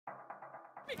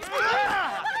Get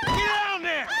down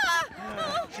there!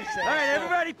 All right,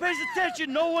 everybody pays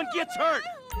attention. No one gets hurt.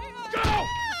 Go!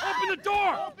 Open the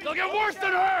door! They'll get worse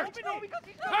than hurt!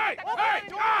 Hey! Hey!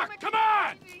 Ah! Come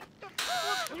on!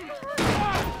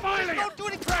 Finally! Don't do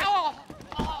anything.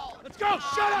 Let's go!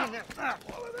 Shut up!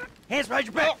 Hands behind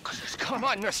your back. Oh, come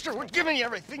on, mister. We're giving you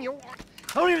everything you want.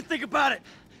 Don't even think about it.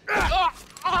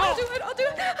 I'll do it, I'll do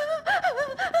it.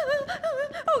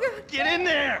 Oh, God. Get in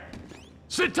there.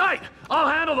 Sit tight! I'll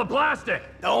handle the plastic!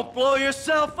 Don't blow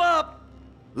yourself up.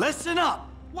 Listen up.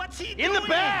 What's he In doing? the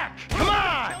back. Come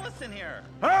on. Kill us in here.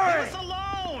 Hurry. Leave us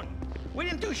alone. We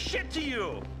didn't do shit to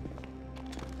you.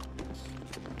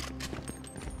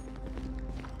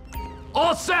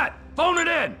 All set! Phone it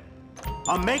in!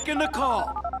 I'm making the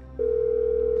call.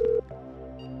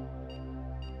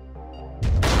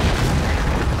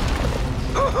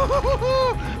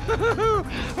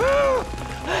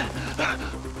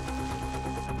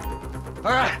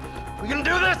 All right, we gonna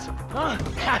do this? Huh?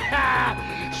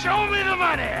 Show me the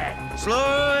money!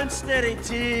 Slow and steady,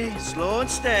 T. Slow and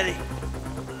steady.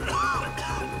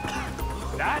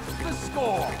 That's the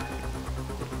score!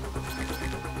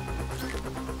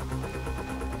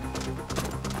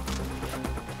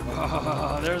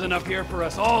 There's enough here for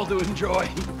us all to enjoy.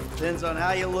 Depends on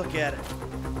how you look at it.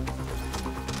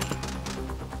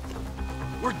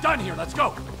 We're done here, let's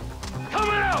go!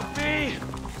 Coming out, B!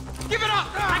 Give it up!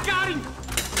 I got him!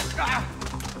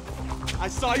 I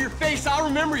saw your face, I'll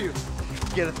remember you.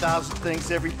 Get 1,000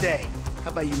 things every day. How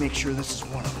about you make sure this is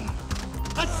one of them?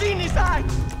 I've seen his eyes!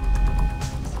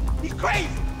 He's crazy!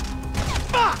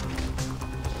 Fuck!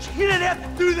 You didn't have to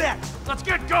do that! Let's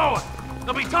get going!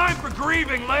 There'll be time for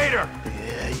grieving later!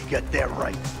 Yeah, you got that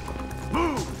right.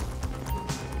 Move!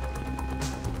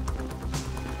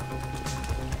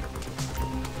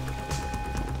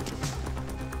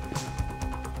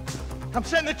 I'm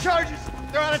setting the charges.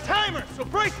 They're on a timer, so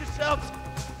brace yourselves.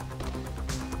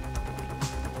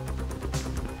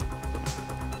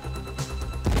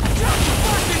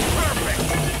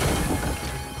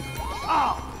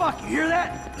 Oh, fuck, you hear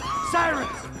that? Sirens!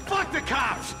 Fuck the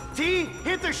cops! T,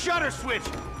 hit the shutter switch.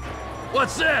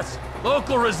 What's this?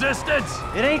 Local resistance?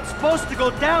 It ain't supposed to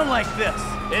go down like this.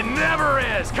 It never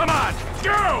is! Come on,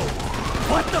 go!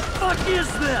 What the fuck is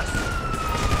this?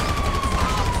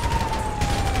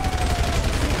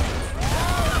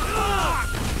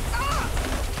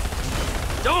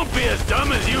 Don't be as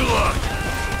dumb as you look!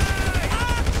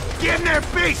 Get in their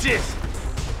faces!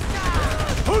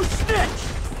 Who snitched?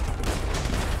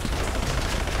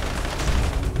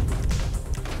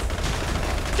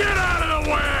 Get out of the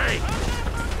way!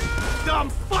 Dumb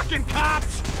fucking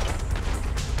cops!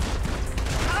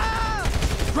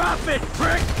 Drop it,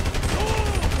 prick!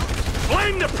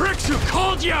 Blame the pricks who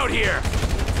called you out here!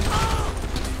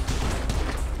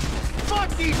 Fuck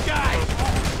these guys!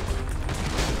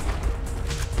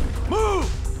 Move!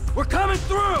 We're coming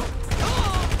through!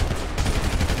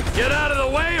 Get out of the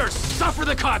way or suffer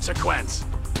the consequence!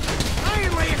 I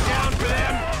ain't laying down for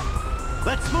them!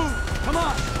 Let's move! Come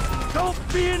on! Don't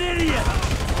be an idiot!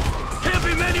 Can't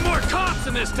be many more cops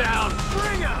in this town!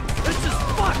 Bring 'em! This is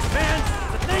fucked, man!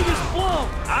 The thing is blown!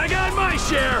 I got my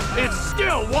share! It's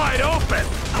still wide open!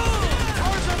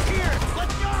 Cars up here!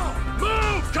 Let's go!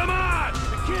 Move! Come on!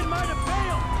 The kid might have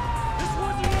failed! This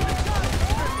wasn't even done!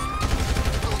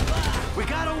 We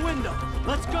got a window!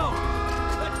 Let's go!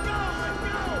 Let's go! Let's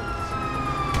go!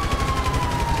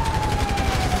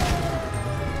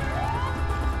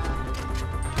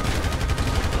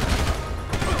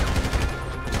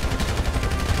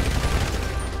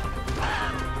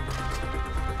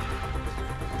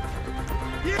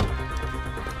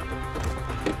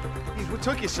 What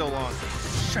took you so long?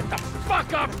 Shut the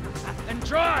fuck up and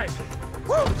drive!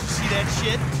 Woo! Did you see that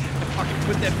shit? Fucking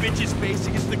put that bitch's face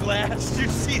against the glass. Did you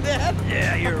see that?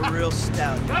 Yeah, you're a real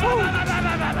stout. Fuck,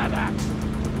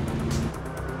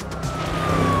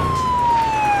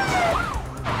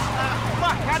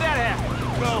 how'd that happen?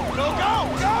 Go, go, go,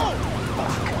 go!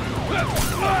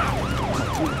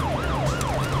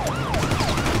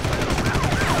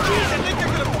 Jeez, I think they're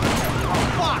gonna... Oh,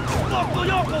 fuck! Local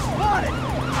yokel spotted!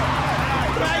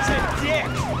 Guy's a dick!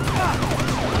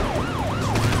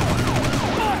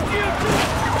 Fuck you, too!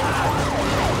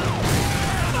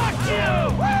 Fuck you!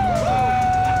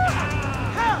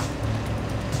 Help!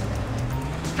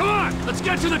 Come on, let's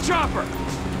get to the chopper!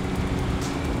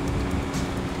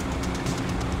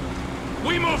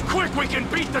 We move quick, we can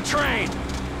beat the train!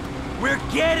 We're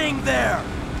getting there!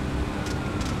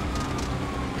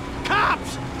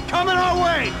 Cops! Coming our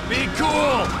way! Be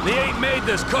cool! They ain't made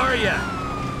this car yet.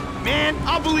 Man,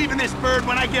 I'll believe in this bird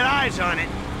when I get eyes on it.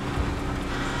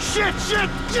 Shit!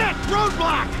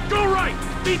 Roadblock! Go right!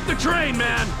 Beat the train,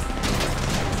 man!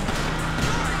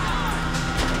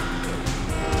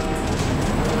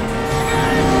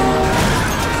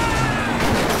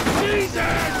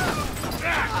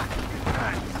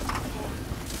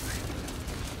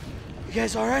 You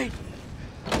guys all right?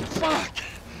 Fuck!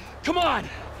 Come on!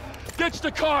 Ditch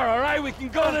the car, all right? We can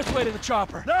go this way to the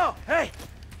chopper. No! Hey!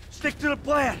 Stick to the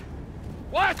plan!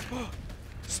 What?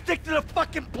 Stick to the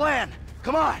fucking plan!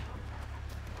 Come on!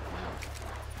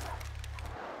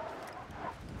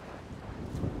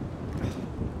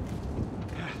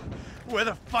 Where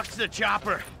the fuck's the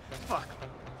chopper? Fuck.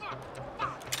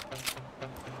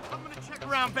 I'm gonna check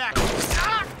around back.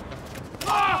 Ah!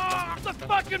 Ah! The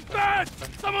fucking bed!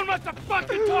 Someone must have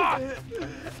fucking talked!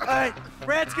 All right,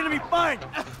 Brad's gonna be fine.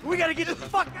 We gotta get the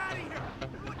fuck out of here.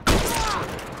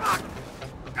 Fuck!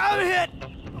 I'm hit.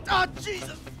 Oh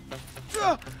Jesus!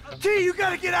 T, you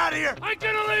gotta get out of here. I'm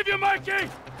gonna leave you, Mikey!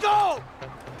 Go!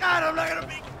 God, I'm not gonna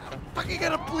be. I'm fucking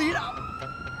gonna bleed out.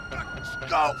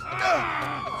 Go!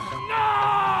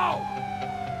 No!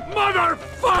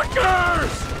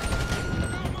 Motherfuckers!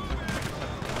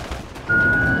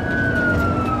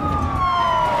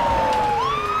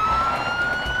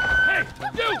 Hey,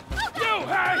 you!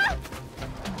 Hey!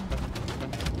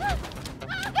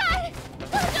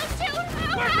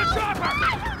 Where's the chopper?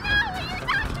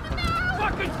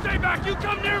 Fucking stay back! You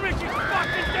come near me, she's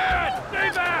fucking dead! Stay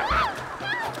back!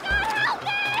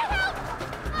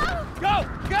 Go!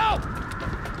 Go!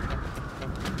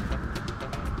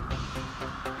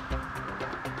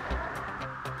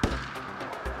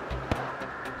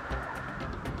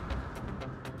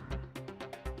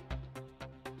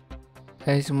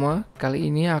 Hai semua,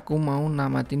 kali ini aku mau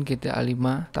namatin GTA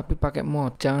 5 tapi pakai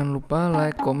mod. Jangan lupa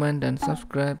like, comment, dan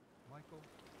subscribe. Michael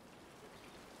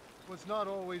was not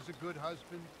always a good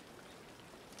husband,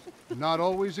 not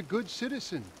always a good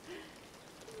citizen.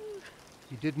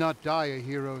 He did not die a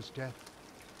hero's death,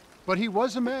 but he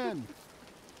was a man.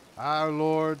 Our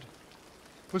Lord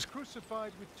was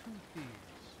crucified with 2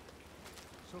 thieves,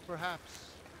 so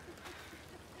perhaps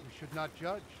we should not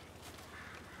judge.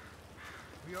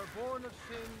 We are born of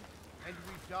sin, and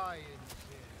we die in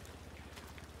sin.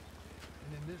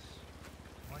 And in this,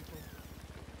 Michael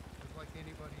is like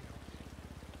anybody else.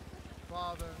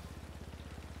 Father,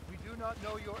 we do not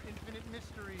know your infinite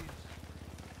mysteries,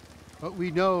 but we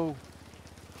know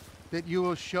that you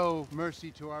will show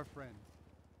mercy to our friend.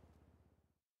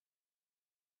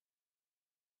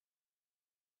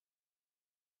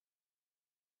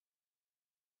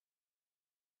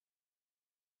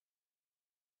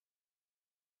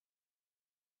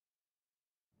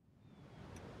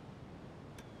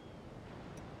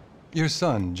 Your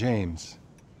son, James.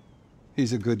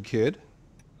 He's a good kid.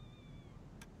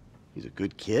 He's a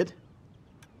good kid?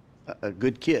 A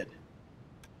good kid?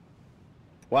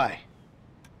 Why?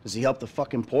 Does he help the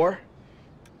fucking poor?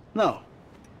 No.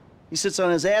 He sits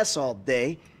on his ass all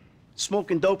day,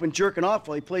 smoking dope and jerking off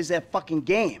while he plays that fucking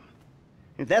game.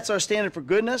 If that's our standard for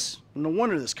goodness, no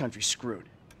wonder this country's screwed.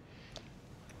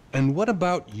 And what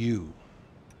about you?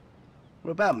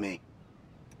 What about me?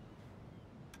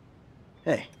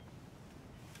 Hey.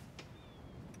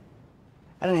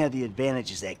 I don't have the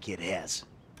advantages that kid has.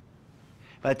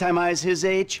 By the time I was his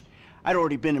age, I'd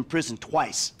already been in prison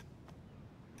twice.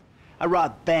 I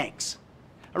robbed banks.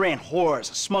 I ran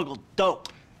whores. I smuggled dope.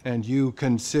 And you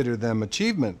consider them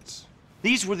achievements?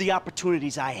 These were the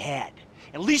opportunities I had.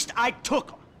 At least I took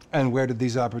them. And where did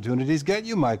these opportunities get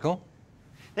you, Michael?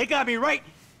 They got me right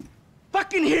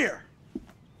fucking here.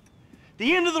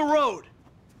 The end of the road.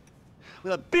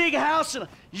 With a big house and a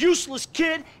useless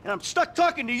kid, and I'm stuck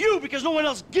talking to you because no one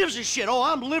else gives a shit. Oh,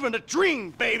 I'm living a dream,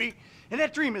 baby. And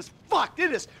that dream is fucked.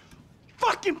 It is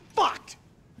fucking fucked.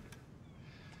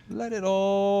 Let it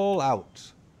all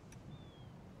out.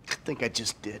 I think I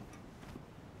just did.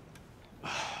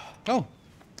 Oh,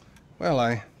 well,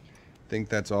 I think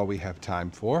that's all we have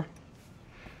time for.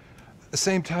 The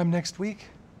same time next week?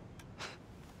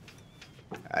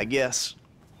 I guess.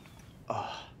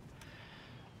 Oh.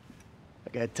 I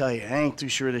gotta tell you, I ain't too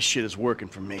sure this shit is working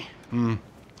for me.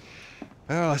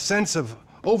 Well, a sense of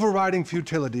overriding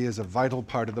futility is a vital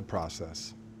part of the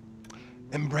process.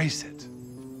 Embrace it.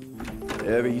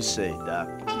 Whatever you say, Doc.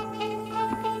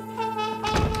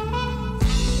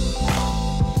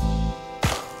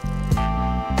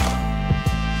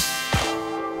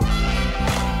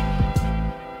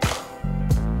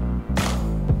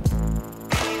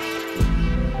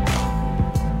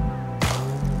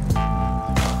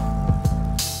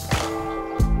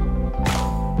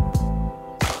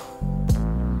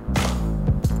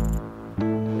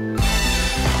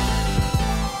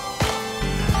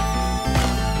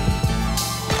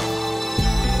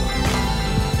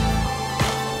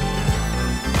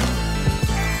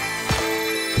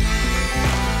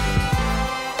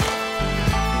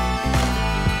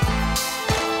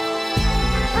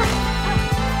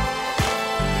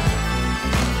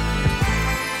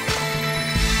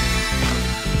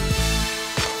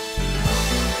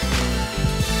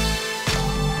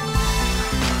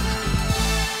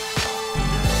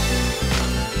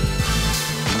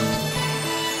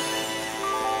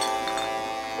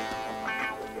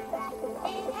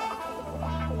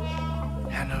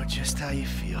 just how you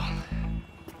feel.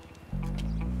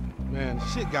 Man,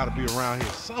 shit gotta be around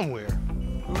here somewhere.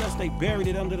 Unless they buried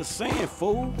it under the sand,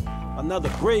 fool. Another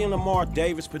brilliant Lamar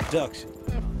Davis production.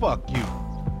 Man, fuck you.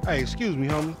 Hey, excuse me,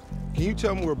 homie. Can you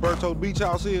tell me where Berto's beach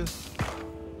house is?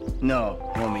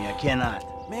 No, homie, I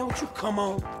cannot. Man, would you come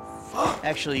on? Fuck.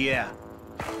 Actually, yeah.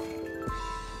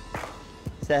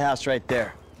 It's that house right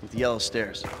there, with the yellow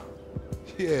stairs.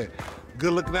 Yeah,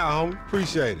 good looking out, homie.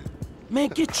 Appreciate it. Man,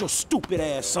 get your stupid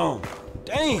ass on.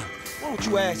 Damn. Why don't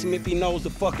you ask him if he knows the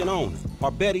fucking owner?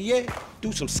 Or better yet,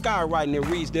 do some skywriting that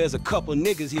reads there's a couple of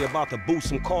niggas here about to boost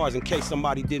some cars in case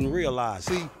somebody didn't realize.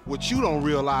 See, what you don't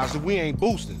realize is we ain't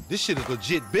boosting. This shit is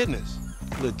legit business.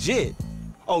 Legit?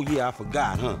 Oh yeah, I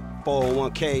forgot, huh?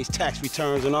 401ks, tax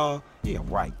returns and all? Yeah,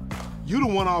 right. You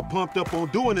the one all pumped up on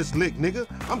doing this lick, nigga.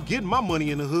 I'm getting my money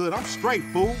in the hood. I'm straight,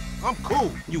 fool. I'm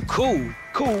cool. You cool?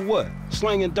 Cool what?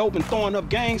 Slinging dope and throwing up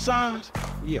gang signs?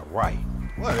 Yeah, right.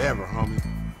 Whatever, homie.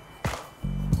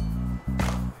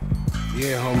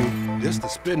 Yeah, homie, this the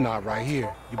spin knot right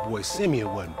here. Your boy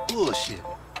Simeon wasn't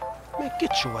bullshitting. Man,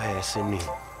 get your ass in there.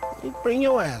 Hey, bring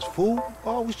your ass, fool.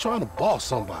 Always trying to boss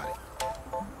somebody.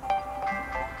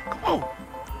 Come on.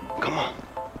 Come on.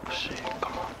 Shit,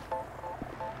 come on.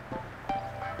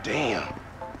 Damn,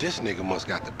 this nigga must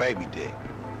got the baby dick.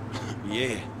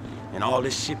 Yeah, and all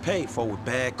this shit paid for with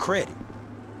bad credit.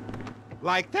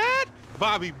 Like that?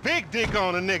 Bobby big dick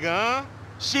on a nigga, huh?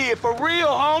 Shit, for real,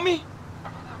 homie.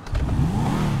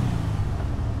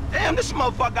 Damn, this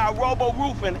motherfucker got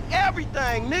robo-roof and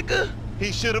everything, nigga.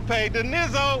 He should have paid the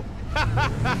nizzo.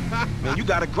 Man, you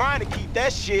gotta grind to keep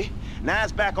that shit. Now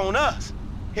it's back on us.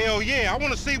 Hell yeah, I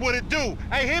want to see what it do.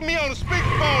 Hey, hit me on the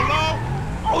speakerphone, Law.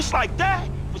 Oh, it's like that?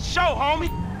 For sure, homie.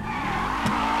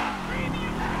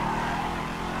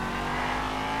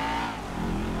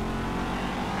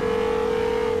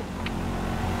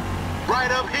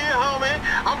 Right up here, homie.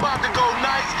 I'm about to go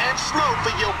nice and slow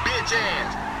for your bitch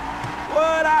ass.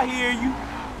 What? I hear you.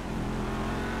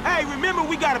 Hey, remember,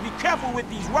 we gotta be careful with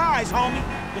these rides, homie.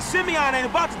 The Simeon ain't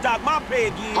about to dock my pay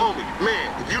again. Homie,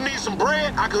 man, if you need some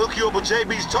bread, I can hook you up with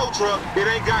JB's tow truck. It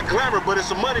ain't got glamour, but it's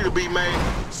some money to be made.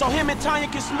 So him and Tanya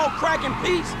can smoke crack in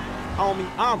peace? Homie,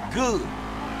 I'm good.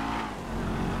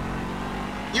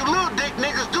 You little dick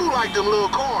niggas do like them little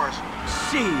cars.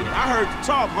 Shit, I heard the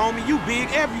talk, homie. You big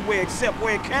everywhere except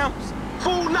where it counts.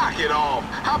 Fool, knock it off.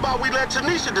 How about we let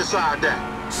Tanisha decide that?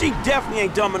 She definitely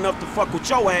ain't dumb enough to fuck with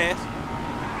your ass.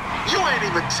 You ain't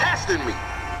even testing me.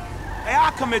 Hey,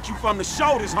 I'll come at you from the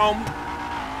shoulders, homie.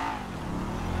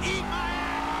 Eat my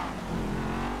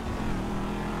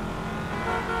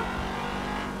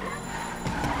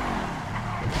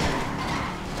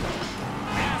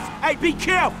ass. Hey, be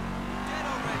careful.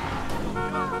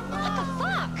 What the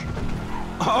fuck?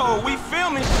 Oh, we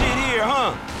filming shit here,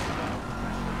 huh?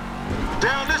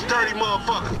 Down this dirty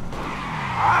motherfucker.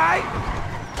 All right.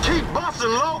 Keep busting,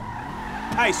 low.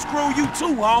 Hey, screw you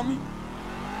too, homie.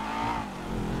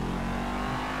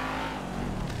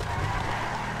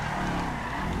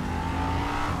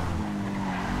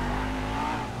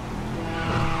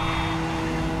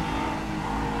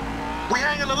 We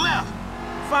hang on the left.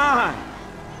 Fine.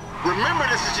 Remember,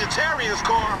 this is your Terrier's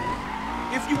car.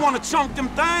 If you want to chunk them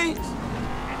things.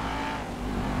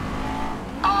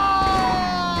 Oh!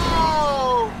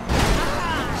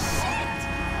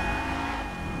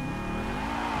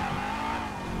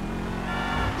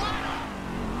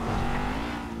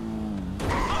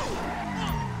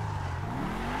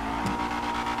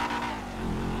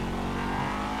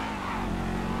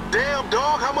 Damn,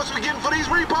 dog, how much we getting for these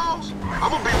repos?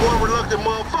 I'm gonna be one reluctant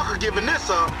motherfucker giving this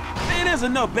up. Man, there's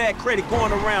enough bad credit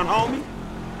going around, homie.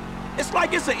 It's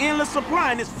like it's an endless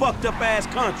supply in this fucked up ass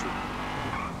country.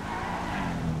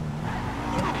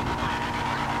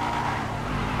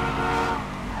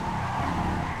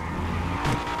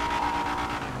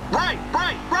 Right.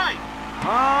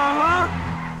 Uh-huh.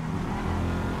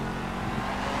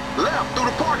 Left through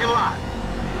the parking lot.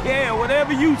 Yeah,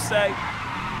 whatever you say.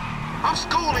 I'm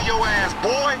schooling your ass,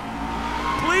 boy.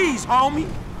 Please, homie.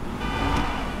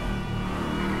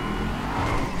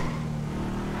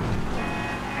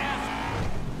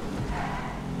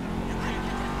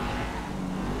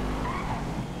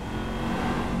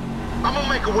 I'm gonna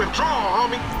make a withdrawal,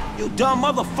 homie. You dumb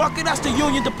motherfucker, that's the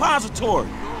Union Depository.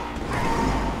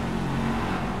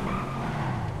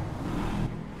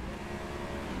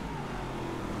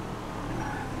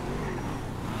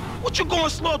 What you going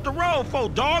slow up the road for,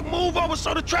 dog? Move over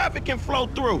so the traffic can flow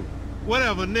through.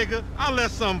 Whatever, nigga. I'll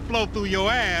let something flow through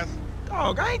your ass.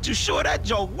 Dog, I ain't too sure that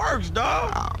joke works,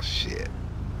 dog. Oh, shit.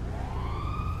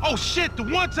 Oh, shit, the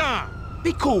one time.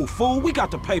 Be cool, fool. We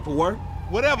got the paperwork.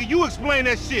 Whatever, you explain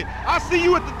that shit. I'll see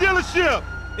you at the dealership.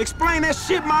 Explain that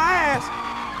shit my ass.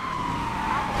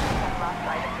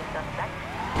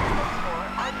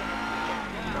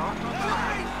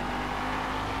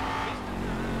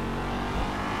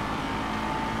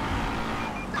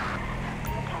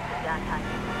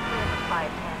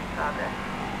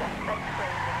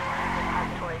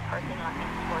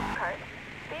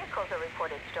 Vehicles are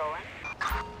reported stolen.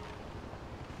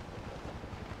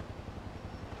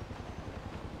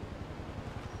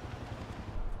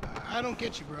 I don't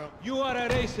get you, bro. You are a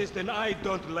racist and I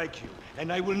don't like you.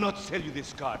 And I will not sell you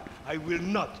this car. I will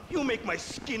not. You make my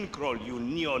skin crawl, you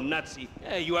neo-Nazi.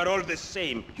 Hey, you are all the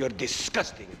same. You're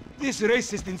disgusting. This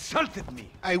racist insulted me.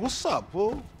 Hey, what's up,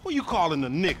 fool? Who you calling a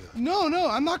nigga? No,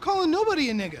 I'm not calling nobody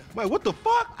a nigga. Wait, what the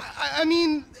fuck? I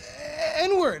mean,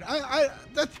 N-word.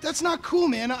 That's not cool,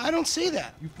 man. I don't say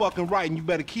that. You fucking right, and you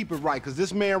better keep it right, because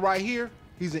this man right here,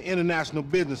 he's an international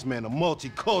businessman, a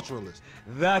multiculturalist.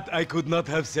 That I could not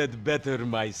have said better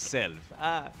myself.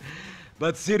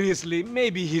 But seriously,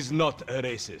 maybe he's not a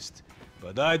racist.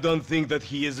 But I don't think that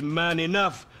he is man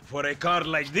enough for a car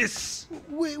like this.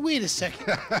 Wait a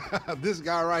second. This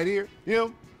guy right here,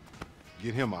 him,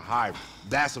 get him a hybrid.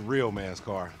 That's a real man's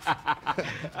car.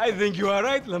 I think you are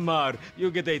right, Lamar. You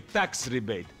get a tax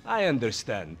rebate. I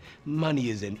understand.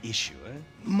 Money is an issue, eh?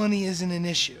 Money isn't an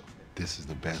issue. This is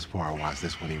the best part. Watch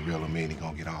this when he reel him in. He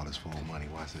gonna get all his full money.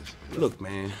 Watch this. Look,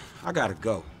 man, I gotta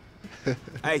go.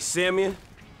 Hey, Simeon,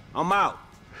 I'm out.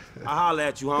 I'll holler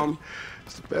at you, homie.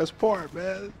 It's the best part,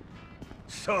 man.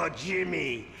 So,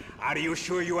 Jimmy, are you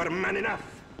sure you are man enough?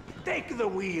 Take the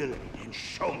wheel and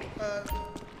show me.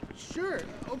 Sure,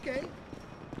 okay.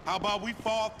 How about we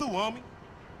fall through, homie?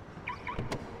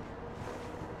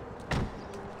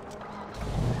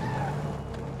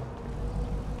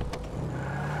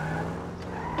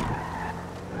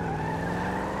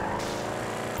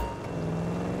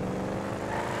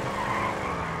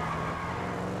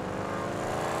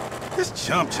 This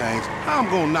chump change, how I'm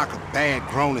gonna knock a bad,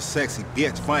 grown and sexy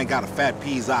bitch if I ain't got a fat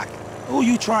Pizzaki? Who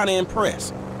you trying to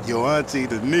impress? Your auntie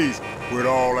Denise, with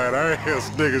all that ass,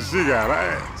 nigga, she got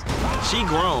ass. She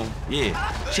grown,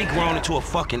 yeah. She grown into a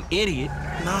fucking idiot.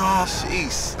 Nah,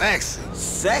 she's sexy.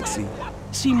 Sexy?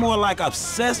 She more like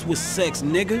obsessed with sex,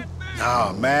 nigga.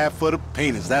 Nah, mad for the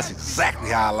penis. That's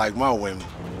exactly how I like my women.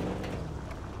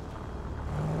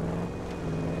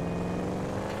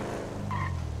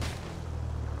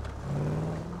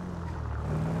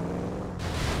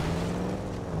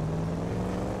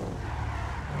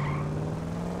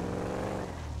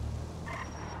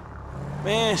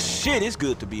 Man, shit, it's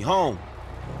good to be home.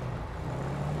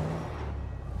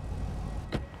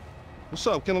 What's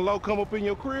up? Can a low come up in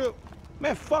your crib?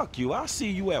 Man, fuck you. I'll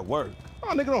see you at work. Oh,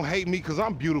 nigga, don't hate me because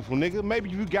I'm beautiful, nigga. Maybe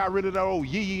if you got rid of that old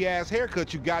yee-yee-ass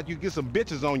haircut you got, you get some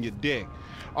bitches on your dick.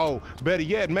 Oh, better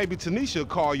yet, maybe Tanisha will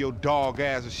call your dog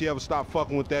ass if she ever stop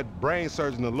fucking with that brain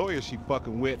surgeon, the lawyer she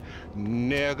fucking with.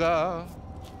 Nigga.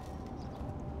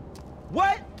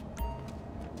 What?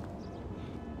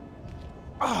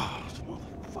 Oh, this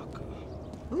motherfucker.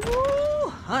 Ooh,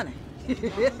 honey.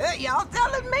 Y'all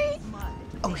telling me?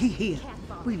 Oh, he here.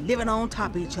 We living on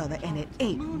top of each other, and it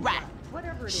ain't right.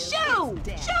 Shoo!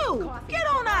 Shoo! Get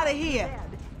on out of here.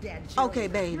 Okay,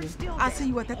 baby. I'll see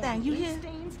you at the thing. You hear?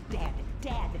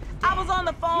 I was on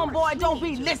the phone, boy. Don't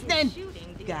be listening.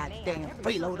 Goddamn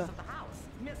freeloader.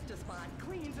 Mr. Spot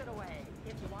cleans it away.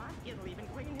 If you want, it'll even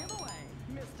clean him away.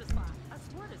 Mr. Spot, a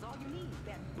squirt is all you need.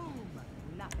 Then boom,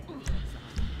 nothing.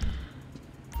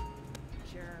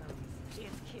 Germs.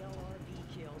 It's kill or be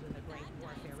killed in the great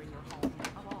warfare in your home.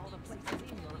 Of all the places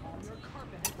in your home, your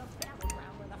carpet is the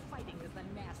battleground where the fighting is the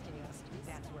nastiest.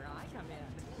 That's where I come in.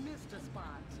 Mr.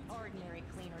 Spot. Ordinary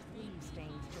cleaner, theme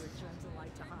stains, dirt, germs, and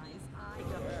light to highs. I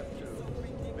come in.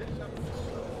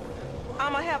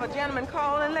 I'ma have a gentleman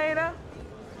calling later.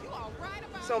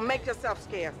 So make yourself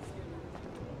scarce.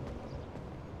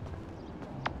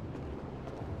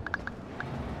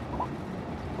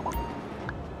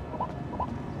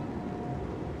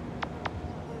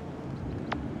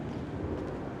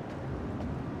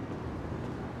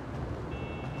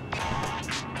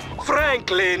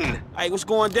 Franklin! Hey, what's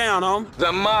going down, homie?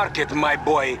 The market, my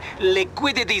boy.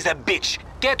 Liquidity's a bitch.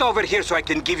 Get over here so I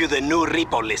can give you the new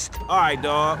repo list. All right,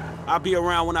 dog. I'll be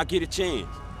around when I get a chance.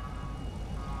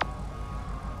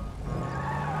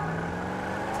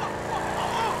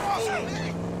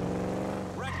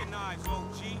 Recognize,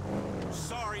 OG.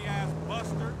 Sorry-ass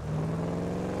buster.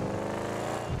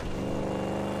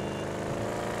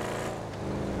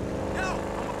 Yo,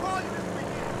 I'ma call you this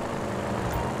weekend.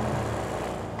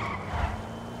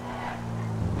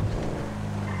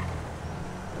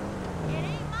 It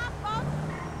ain't my fault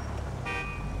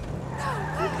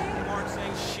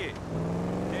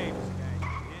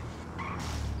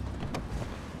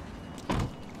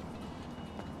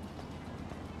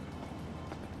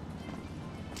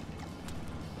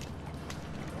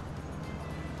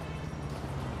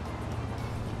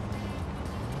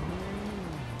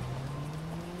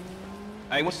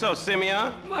Hey, what's up,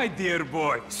 Simeon? My dear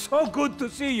boy, so good to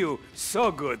see you.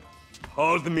 So good.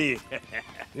 Hold me.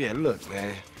 Yeah, look,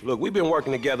 man. Look, we've been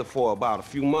working together for about a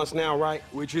few months now, right?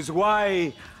 Which is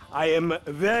why I am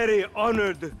very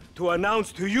honored to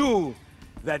announce to you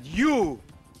that you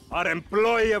are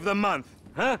Employee of the Month,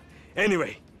 huh?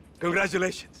 Anyway,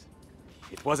 congratulations.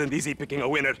 It wasn't easy picking a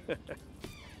winner.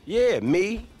 Yeah,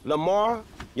 me, Lamar,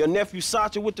 your nephew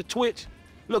Sacha with the Twitch.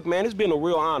 Look, man, it's been a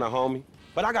real honor, homie.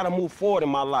 But I gotta move forward in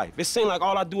my life. It seems like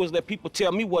all I do is let people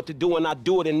tell me what to do and I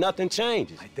do it and nothing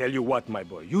changes. I tell you what, my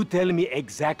boy, you tell me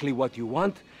exactly what you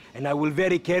want and I will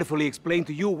very carefully explain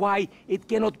to you why it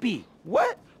cannot be.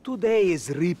 What? Today is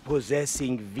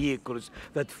repossessing vehicles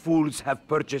that fools have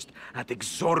purchased at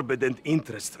exorbitant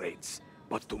interest rates.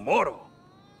 But tomorrow,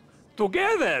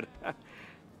 together,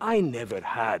 I never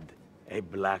had a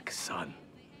black son.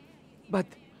 But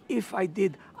if I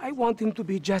did, I want him to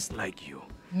be just like you.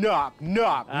 Knock,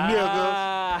 knock,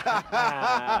 niggas.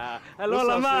 Hello,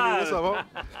 Lamar. What's up, homie?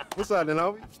 What's up, then,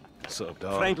 homie? What's up,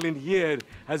 dog? Franklin here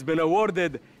has been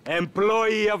awarded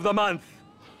Employee of the Month.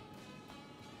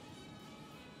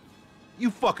 You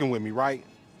fucking with me, right?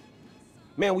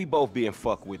 Man, we both being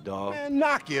fucked with, dog. Man,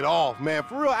 knock it off, man.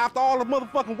 For real, after all the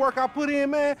motherfucking work I put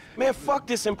in, man. Man, fuck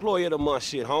this Employee of the Month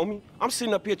shit, homie. I'm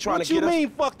sitting up here trying to get us... What you mean,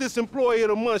 fuck this Employee of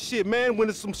the Month shit, man? When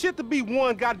there's some shit to be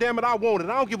won, goddammit, I want it.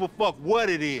 I don't give a fuck what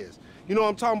it is. You know what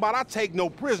I'm talking about? I take no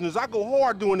prisoners. I go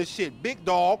hard doing this shit. Big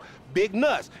dog, big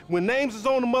nuts. When names is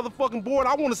on the motherfucking board,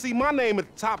 I want to see my name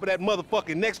at the top of that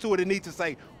motherfucking next to it. It needs to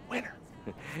say, winner.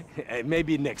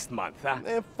 Maybe next month, huh?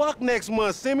 Man, fuck next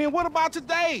month, Simeon. What about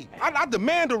today? I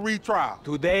demand a retrial.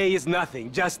 Today is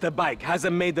nothing, just a bike.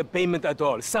 Hasn't made a payment at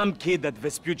all. Some kid at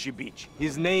Vespucci Beach.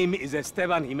 His name is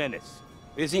Esteban Jimenez.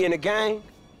 Is he in the gang?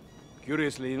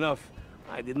 Curiously enough,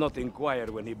 I did not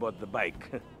inquire when he bought the bike.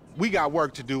 We got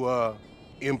work to do,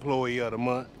 Employee of the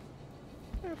Month.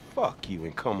 Man, fuck you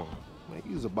and come on. Man,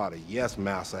 you's about a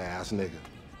yes-mouse ass nigga.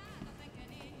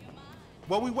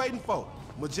 What we waiting for?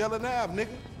 Magellan Ave,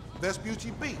 nigga.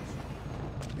 Vespucci Beach.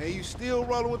 And you still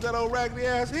rolling with that old raggedy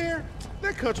ass hair?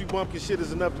 That country bumpkin shit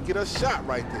is enough to get us shot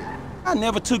right there. I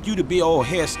never took you to be an old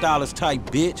hairstylist type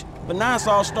bitch, but now it's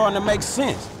all starting to make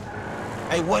sense.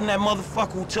 Hey, wasn't that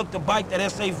motherfucker who took the bike, that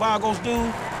S.A. Vagos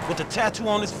dude, with the tattoo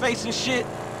on his face and shit?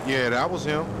 Yeah, that was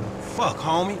him. Fuck,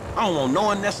 homie. I don't want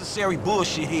no unnecessary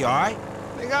bullshit here, all right?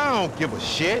 Nigga, I don't give a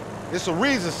shit. It's a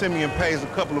reason Simeon pays a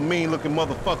couple of mean-looking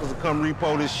motherfuckers to come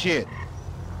repo this shit.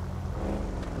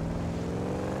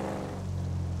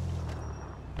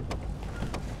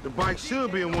 The bike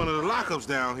should be in one of the lockups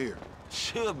down here.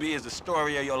 Should be is the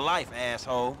story of your life,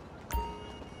 asshole.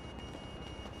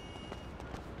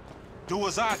 Do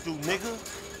as I do, nigga.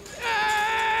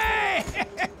 Hey!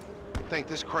 Think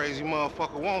this crazy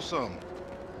motherfucker wants something.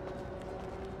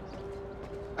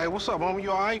 Hey, what's up, homie?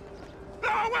 You all right?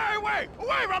 No, wait!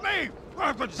 Away from me!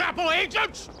 Zappo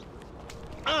agents!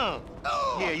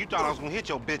 Yeah, you thought I was gonna hit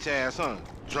your bitch ass, huh?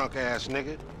 Drunk ass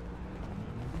nigga.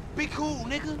 Be cool,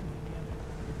 nigga.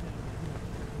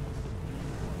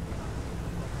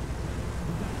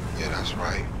 Yeah, that's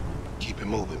right. Keep it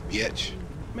moving, bitch.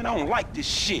 Man, I don't like this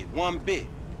shit one bit.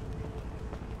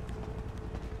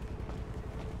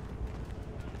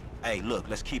 Hey, look,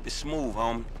 let's keep it smooth,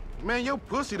 homie. Man, your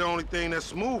pussy the only thing that's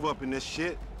smooth up in this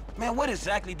shit. Man, what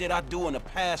exactly did I do in a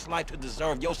past life to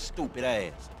deserve your stupid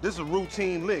ass? This a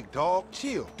routine lick, dog.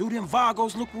 Chill. Do them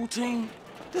Vagos look routine?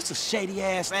 This a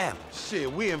shady-ass alley.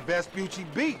 Shit, we in Vespucci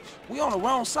Beach. We on the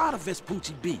wrong side of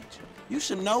Vespucci Beach. You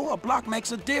should know a block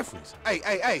makes a difference.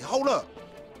 Hey, hold up.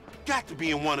 Got to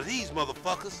be in one of these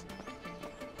motherfuckers.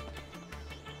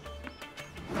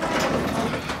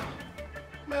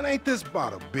 Man, ain't this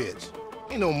about a bitch?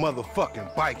 Ain't no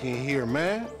motherfucking bike in here,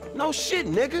 man. No shit,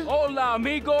 nigga. Hola,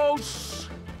 amigos.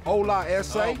 Hola,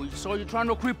 S.A. Oh, we saw you trying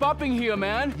to creep up in here,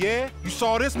 man. Yeah? You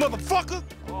saw this motherfucker?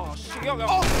 Oh, shit.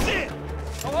 Oh, shit!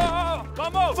 Oh,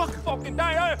 come on. Fucking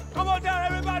down. Come on down,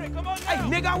 everybody. Come on down.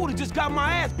 Hey, nigga, I would've just got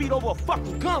my ass beat over a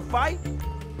fucking gunfight.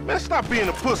 Man, stop being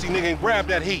a pussy, nigga, and grab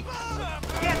that heat. Oh,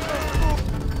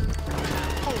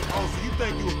 so you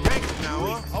think you a gangster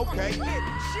now, huh? Okay.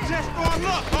 Just throwing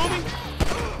luck, homie.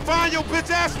 Find your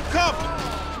bitch ass some cover.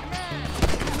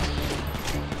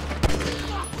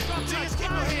 Just keep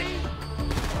your head.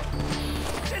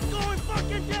 It's going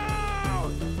fucking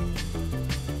down!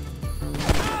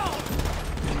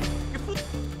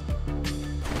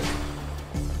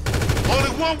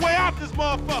 Only one way out this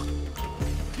motherfucker.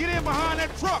 Get in behind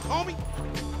that truck, homie.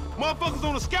 Motherfuckers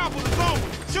on the scalpel is on.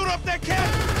 Shoot up that cat.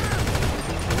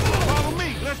 Follow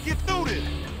me. Let's get through this.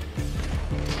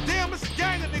 Damn, it's a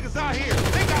gang of niggas out here.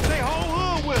 They got their whole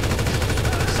hood with them.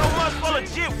 So much for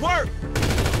legit work.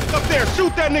 Up there,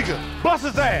 shoot that nigga. Bust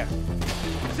his ass.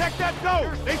 Check that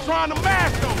door. They trying to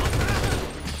mash him.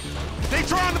 They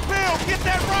trying to build. Get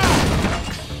that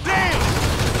ride. Damn.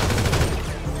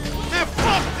 Man,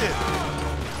 fuck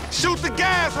this. Shoot the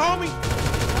gas, homie.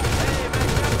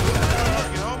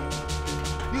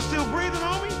 You still breathing,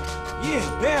 homie?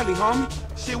 Yeah, barely, homie.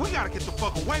 Shit, we gotta get the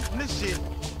fuck away from this shit.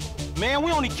 Man,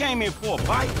 we only came here for a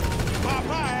bite.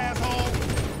 Bye-bye, asshole.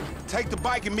 Take the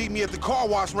bike and meet me at the car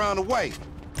wash round the way.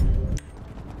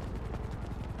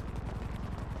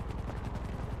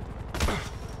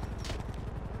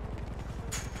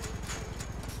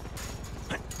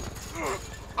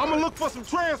 I'ma look for some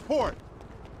transport.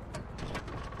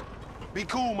 Be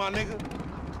cool, my nigga.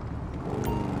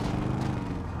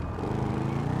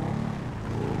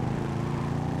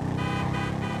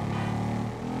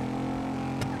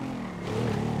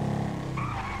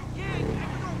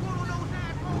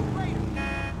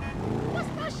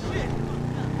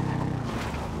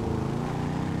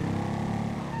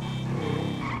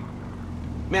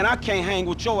 Man, I can't hang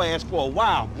with your ass for a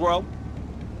while, bro.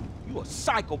 You a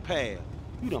psychopath.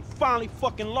 You done finally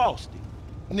fucking lost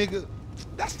it. Nigga,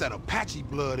 that's that Apache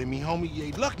blood in me, homie. You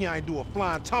ain't lucky I ain't do a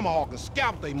flying tomahawk and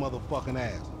scalp they motherfucking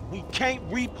ass. We can't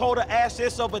repo the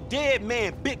assets of a dead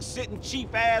man, big sitting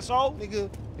chief asshole. Nigga,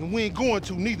 and we ain't going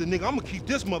to neither, nigga. I'm gonna keep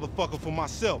this motherfucker for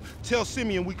myself. Tell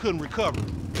Simeon we couldn't recover.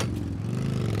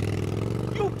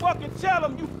 You fucking tell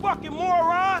him, you fucking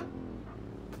moron!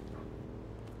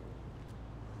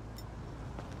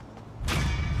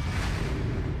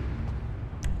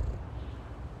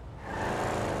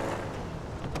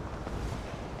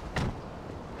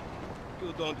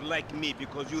 You don't like me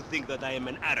because you think that I am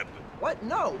an Arab. What?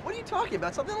 No. What are you talking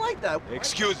about? Something like that.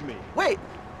 Excuse me. Wait.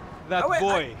 That wait,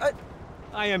 boy.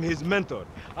 I am his mentor.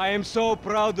 I am so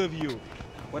proud of you.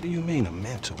 What do you mean, a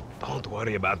mentor? Don't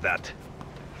worry about that.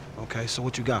 Okay, so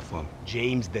what you got for me?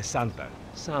 James DeSanta.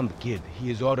 Some kid.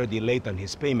 He is already late on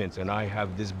his payments, and I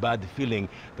have this bad feeling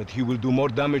that he will do more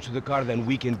damage to the car than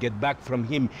we can get back from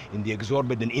him in the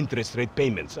exorbitant interest rate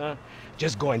payments, huh?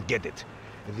 Just go and get it.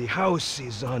 The house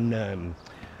is on,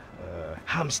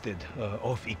 Hampstead,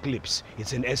 off Eclipse.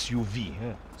 It's an SUV,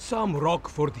 huh? Some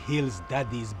Rockford Hills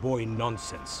daddy's boy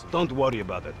nonsense. Don't worry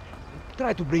about it.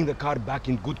 Try to bring the car back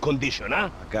in good condition, huh?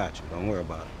 I got you. Don't worry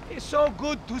about it. It's so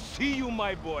good to see you,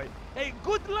 my boy. Hey,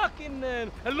 good luck in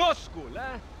law school,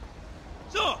 huh?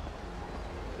 So,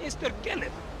 Mr.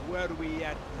 Kenneth, were we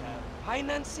at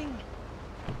financing?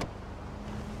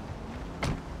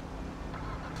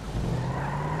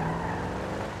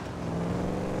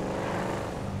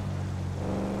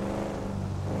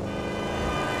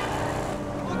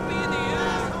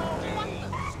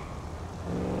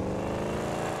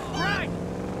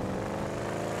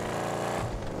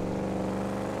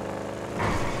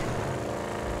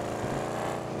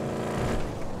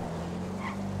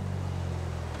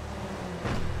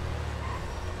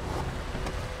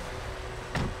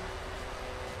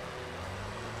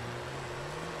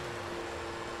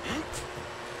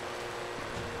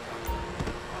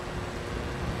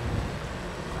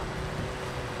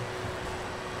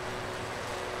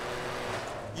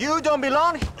 You don't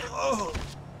belong.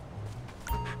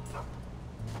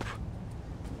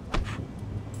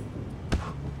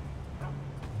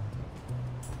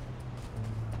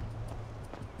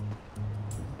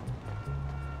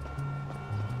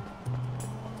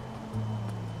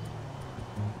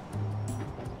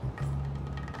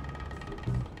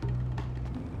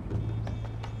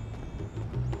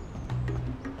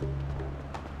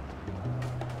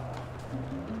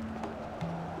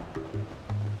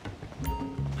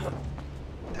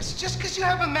 That's just because you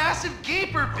have a massive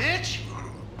gaper, bitch.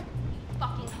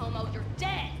 Fucking homo, you're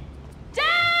dead.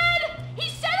 Dad! He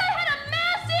said I had a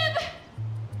massive...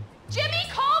 Jimmy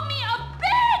called me a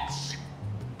bitch!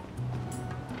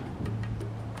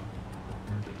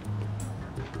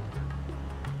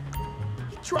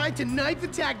 You tried to knife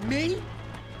attack me?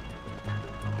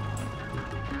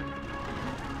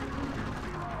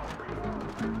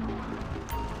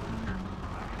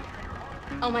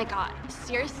 Oh my god,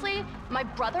 seriously? My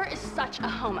brother is such a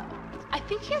homo. I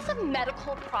think he has a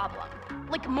medical problem.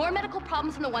 Like, more medical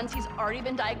problems than the ones he's already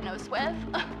been diagnosed with.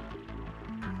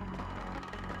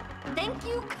 Thank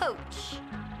you, Coach.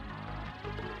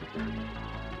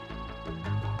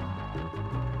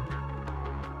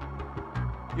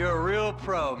 You're a real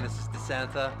pro, Mrs.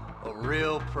 DeSanta. A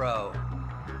real pro.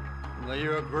 Well,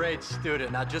 you're a great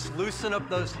student. Now just loosen up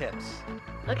those hips.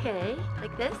 Okay,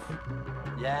 like this?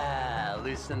 Yeah,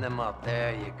 loosen them up.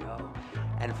 There you go.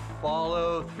 And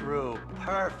follow through.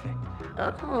 Perfect.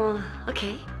 Oh,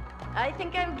 okay. I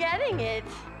think I'm getting it.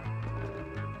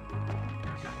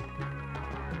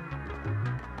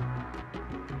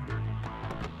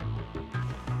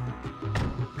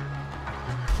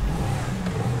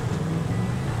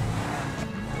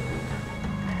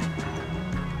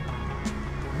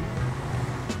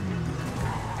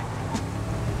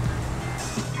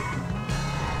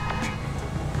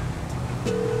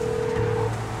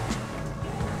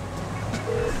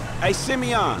 Hey,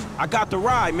 Simeon, I got the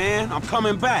ride, man. I'm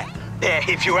coming back.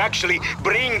 If you actually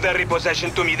bring the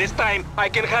repossession to me this time, I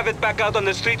can have it back out on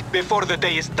the street before the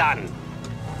day is done.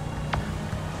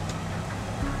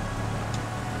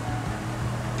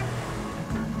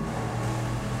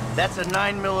 That's a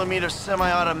 9mm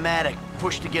semi-automatic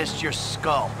pushed against your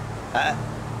skull.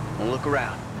 Don't look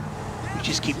around. You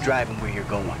just keep driving where you're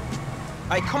going.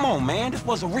 Hey, come on, man. This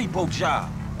was a repo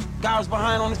job. Guy was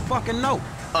behind on his fucking note.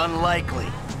 Unlikely,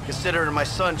 considering my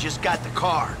son just got the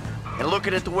car. And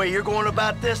looking at the way you're going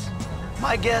about this,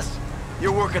 my guess,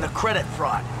 you're working a credit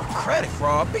fraud. A credit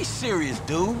fraud? Be serious,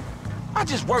 dude. I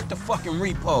just worked the fucking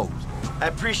repos. I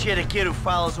appreciate a kid who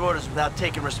follows orders without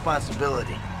taking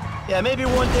responsibility. Yeah, maybe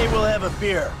one day we'll have a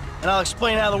beer, and I'll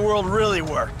explain how the world really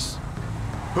works.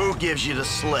 Who gives you the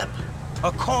slip?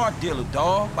 A car dealer,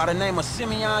 dawg, by the name of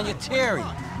Simeon Yeteri.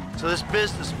 So this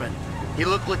businessman, he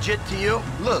look legit to you?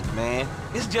 Look, man,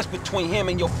 it's just between him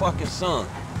and your fucking son.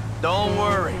 Don't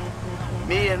worry.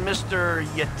 Me and Mr.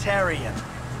 Yetarian,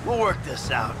 we'll work this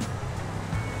out.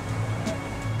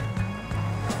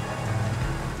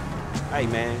 Hey,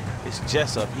 man, it's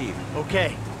Jess up here.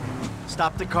 Okay,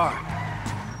 stop the car.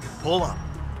 Pull up.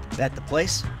 That the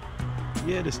place?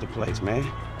 Yeah, this the place, man.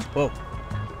 Whoa.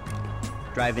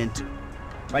 Drive into it.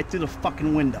 Right through the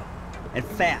fucking window. And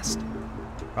fast.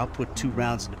 Or I'll put 2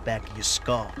 rounds in the back of your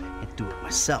skull and do it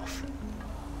myself.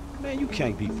 Man, you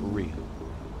can't be for real.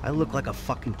 I look like a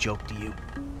fucking joke to you.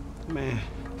 Man,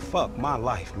 fuck my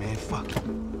life, man. Fuck it.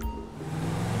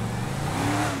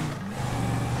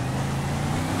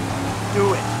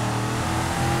 Do it.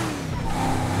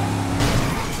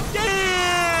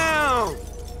 Damn!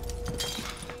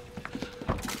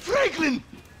 Franklin!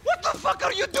 What the fuck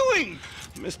are you doing?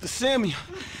 Mr. Simeon,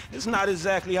 it's not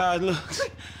exactly how it looks.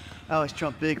 I always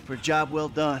trump big for a job well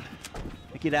done.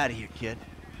 Now get out of here, kid.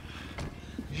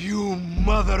 You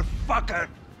motherfucker!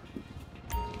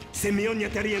 Simeon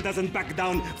Yetarian doesn't back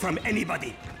down from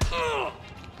anybody.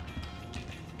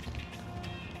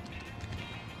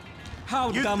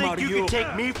 How You dumb think are you can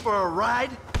take me for a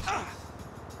ride?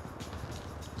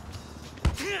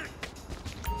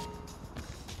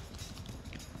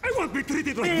 I won't be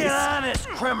treated like Be this! an honest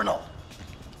criminal!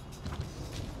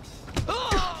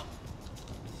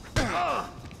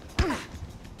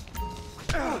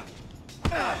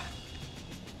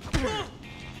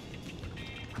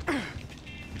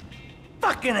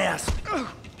 Fucking ass!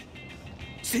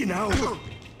 See now?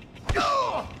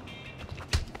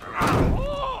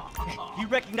 You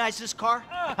recognize this car?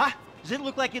 Huh? Does it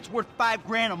look like it's worth $5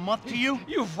 grand a month to you?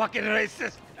 You fucking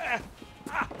racist!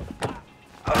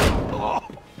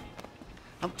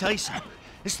 I'll tell you something.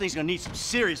 This thing's gonna need some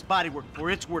serious body work before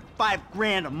it's worth $5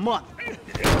 grand a month.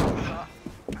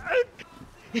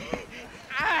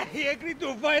 I agreed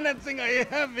to financing. I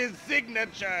have his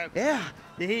signature. Yeah,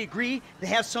 did he agree to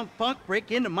have some punk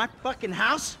break into my fucking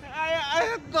house?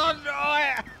 I don't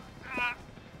know.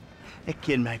 That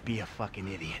kid might be a fucking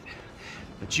idiot,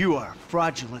 but you are a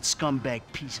fraudulent scumbag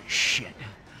piece of shit.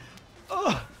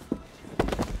 Ugh.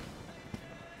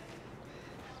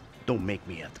 Don't make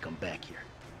me have to come back here.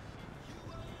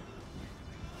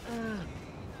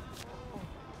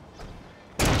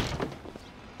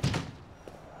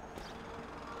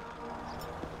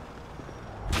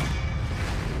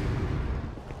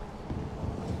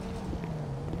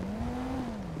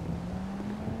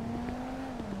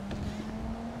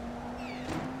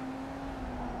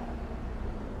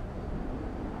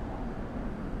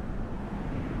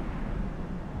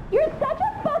 You're such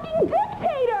a fucking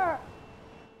dictator!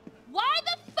 Why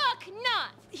the fuck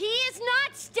not? He is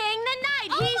not staying the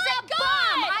night. He's a bum.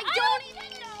 I don't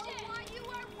even know why you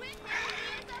are with him.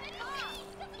 He is a bum.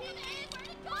 He is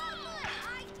a bum.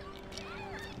 I don't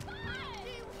care. Do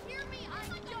you hear me? I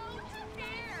don't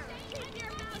care. Keep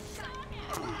your mouth shut.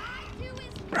 All I do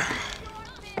is mind your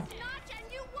business. And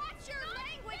you watch your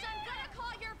language. I'm gonna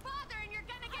call your father and you're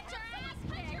gonna get your ass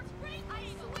kicked. I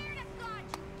swear to God,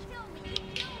 you kill me.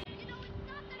 You know, it's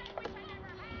not that I wish I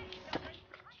never had you.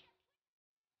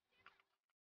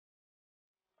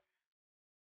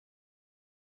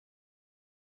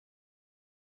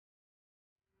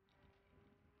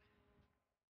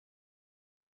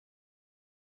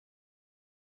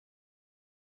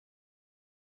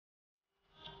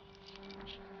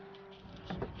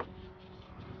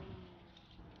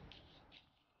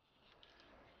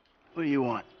 What do you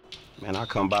want? Man, I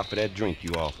come by for that drink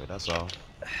you offered, that's all.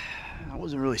 I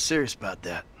wasn't really serious about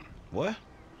that. What?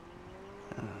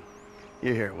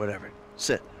 You're here, whatever.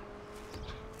 Sit.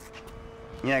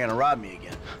 You're not gonna rob me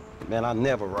again. Man, I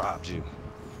never robbed you.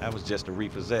 That was just a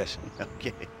repossession.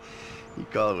 Okay. You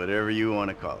call it whatever you want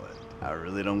to call it. I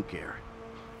really don't care.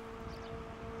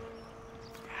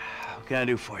 can I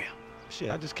do for you?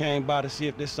 Shit, I just came by to see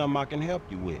if there's something I can help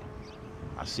you with.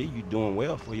 I see you doing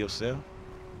well for yourself.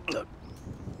 Look,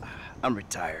 I'm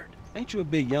retired. Ain't you a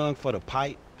bit young for the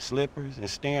pipe, slippers, and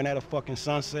staring at a fucking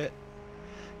sunset?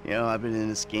 You know, I've been in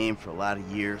this game for a lot of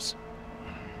years,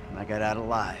 and I got out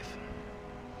alive.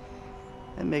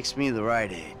 That makes me the right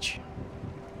age.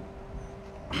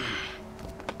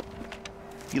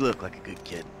 You look like a good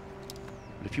kid.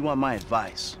 But if you want my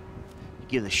advice, you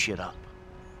give this shit up.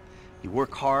 You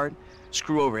work hard,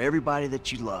 screw over everybody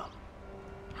that you love.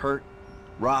 Hurt,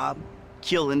 rob,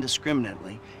 kill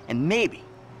indiscriminately, and maybe,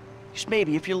 just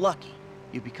maybe if you're lucky,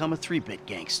 you become a 3-bit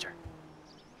gangster.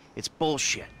 It's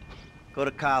bullshit. Go to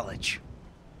college.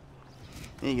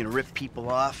 Then you're gonna rip people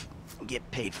off and get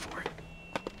paid for it.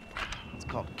 It's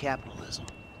called capitalism.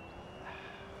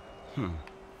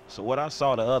 So what I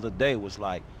saw the other day was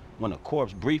like when a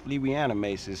corpse briefly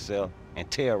reanimates itself and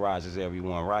terrorizes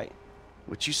everyone, right?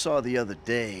 What you saw the other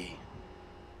day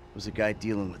was a guy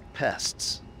dealing with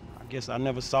pests. I guess I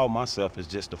never saw myself as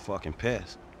just a fucking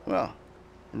pest. Well,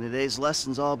 and today's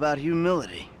lesson's all about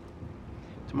humility.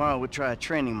 Tomorrow we'll try a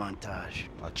training montage.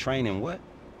 A training what?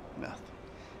 Nothing.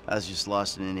 I was just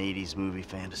lost in an 80s movie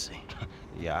fantasy.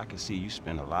 Yeah, I can see you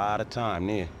spend a lot of time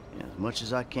there. Yeah, as much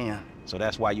as I can. So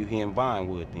that's why you here in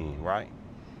Vinewood then, right?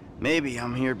 Maybe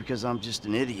I'm here because I'm just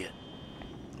an idiot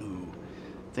who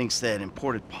thinks that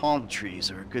imported palm trees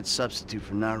are a good substitute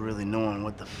for not really knowing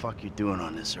what the fuck you're doing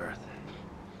on this earth.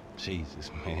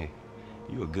 Jesus, man.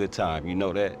 You a good time, you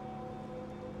know that?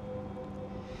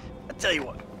 I tell you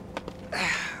what.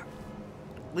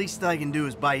 Least I can do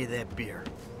is buy you that beer.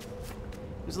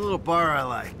 There's a little bar I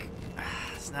like.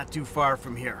 It's not too far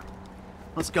from here.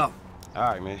 Let's go. All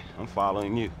right, man. I'm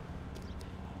following you.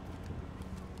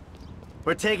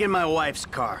 We're taking my wife's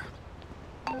car.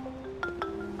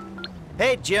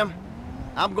 Hey, Jim.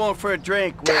 I'm going for a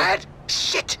drink with... Dad!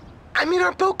 Shit! I'm in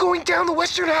our boat going down the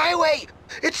Western Highway!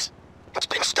 It's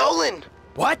been stolen!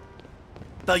 What?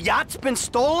 The yacht's been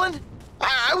stolen?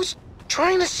 I was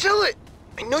trying to sell it.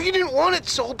 I know you didn't want it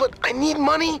sold, but I need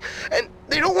money, and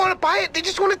they don't want to buy it. They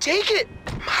just want to take it.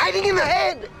 I'm hiding in the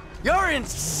head. You're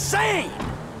insane!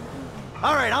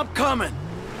 All right, I'm coming.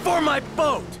 For my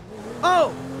boat.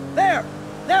 Oh, there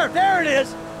it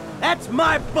is. That's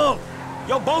my boat.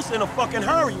 Your boat's in a fucking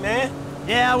hurry, man.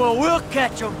 Yeah, well, we'll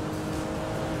catch them.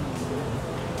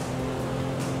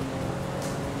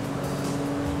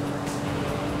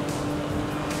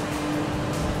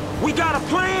 We got a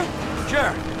plan?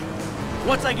 Sure.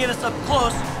 Once I get us up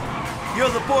close, you're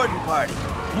the boarding party.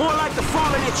 More like the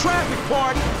falling in traffic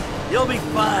party. You'll be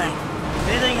fine. If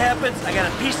anything happens, I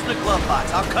got a piece in the glove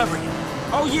box. I'll cover you.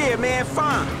 Oh yeah, man,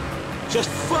 fine. Just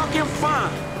fucking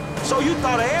fine. So you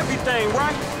thought of everything,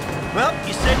 right? Well,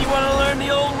 you said you want to learn the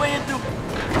old way and do...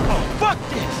 Oh, fuck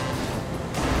this!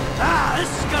 Ah, this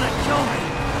is gonna kill me.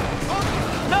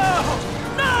 No!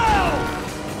 No!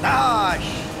 Ah,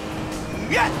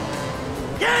 shit!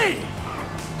 Yay!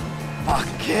 Fuck,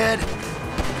 kid.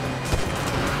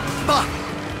 Fuck!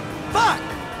 Fuck!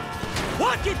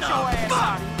 What? Get your ass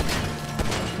out!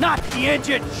 Not the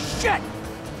engine! Shit!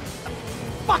 The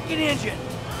fucking engine!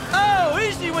 Oh,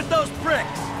 easy with those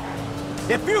pricks!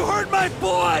 If you hurt my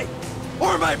boy,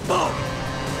 or my boat,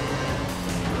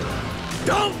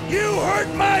 don't you hurt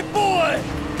my boy!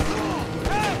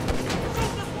 Hey!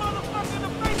 Shoot this motherfucker in the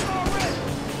face already!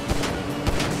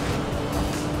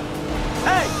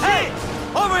 Hey! Hey!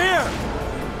 Over here!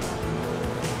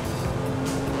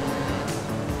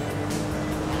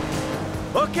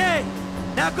 Okay,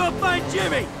 now go find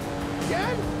Jimmy!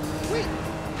 Dad? Wait!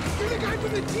 You're the guy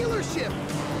from the dealership!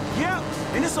 Yeah,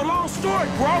 and it's a long story,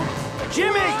 bro.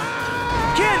 Jimmy!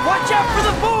 Kid, watch out for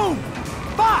the boom!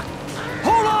 Fuck!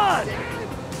 Hold on! Dad!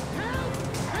 Help!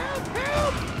 Help!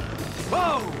 Help!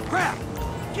 Whoa, crap!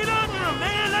 Get under him,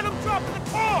 man! Let him drop in the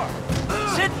car!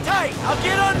 Sit tight! I'll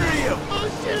get under you! Oh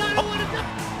shit, I don't want to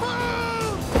die!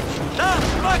 The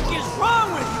fuck is wrong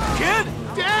with you, kid?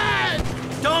 Dad!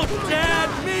 Don't dad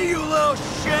me, you little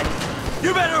shit!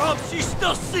 You better hope she's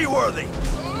still seaworthy!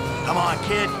 Come on,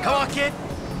 kid! Come on, kid!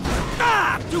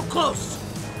 Ah! Too close!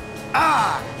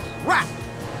 Ah! Crap!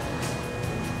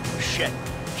 Shit!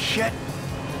 Shit!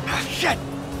 Ah, shit!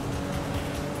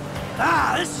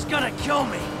 Ah! This is gonna kill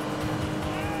me!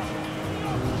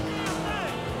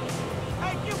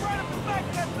 Hey, get right up and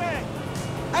back that thing!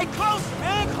 Hey, close,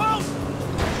 man, close!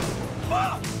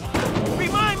 Fuck!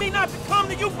 Remind me not to come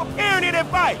to you for parenting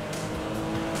advice!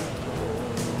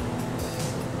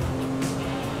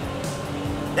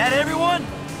 That everyone?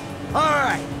 All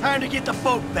right, time to get the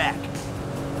boat back.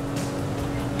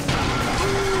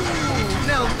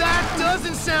 Now that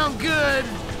doesn't sound good!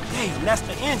 Damn, that's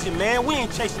the engine, man. We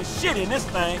ain't chasing shit in this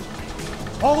thing.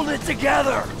 Hold it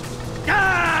together!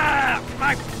 Ah!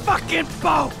 My fucking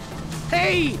boat!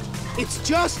 Hey, it's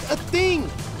just a thing.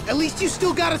 At least you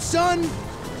still got a son.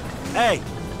 Hey,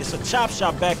 it's a chop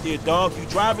shop back there, dog. You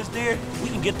drivers there, we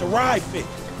can get the ride fixed.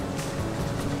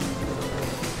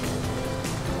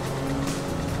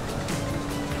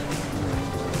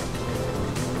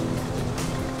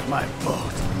 My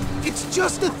boat. It's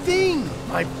just a thing.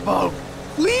 My boat.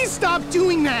 Please stop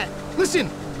doing that. Listen,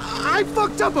 I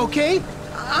fucked up, okay?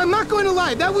 I'm not going to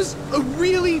lie. That was a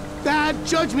really bad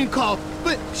judgment call.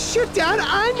 But shit, Dad,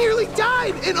 I nearly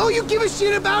died. And all you give a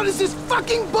shit about is this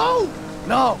fucking boat.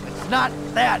 No, it's not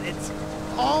that. It's...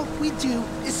 All we do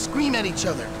is scream at each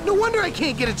other. No wonder I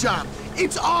can't get a job.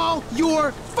 It's all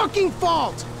your fucking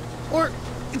fault. Or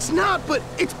it's not, but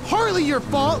it's partly your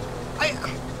fault.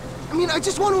 I mean, I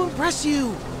just want to impress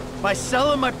you. By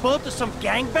selling my boat to some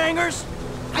gangbangers?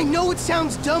 I know it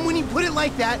sounds dumb when you put it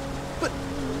like that, but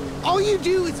all you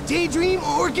do is daydream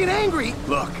or get angry.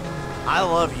 Look, I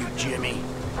love you, Jimmy,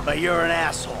 but you're an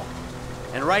asshole.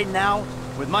 And right now,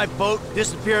 with my boat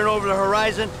disappearing over the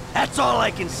horizon, that's all I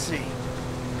can see.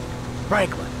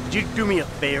 Franklin, would you do me a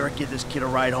favor and give this kid a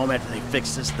ride home after they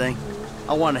fix this thing?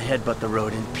 I want to headbutt the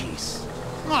road in peace.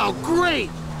 Oh, great!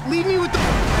 Leave me with the...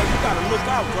 Hey, you gotta look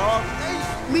out, dog.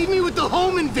 Hey, leave me with the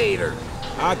home invader.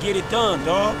 I'll get it done,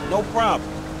 dog. No problem.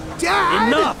 Dad!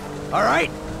 Enough! All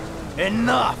right?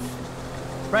 Enough!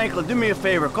 Franklin, do me a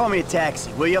favor. Call me a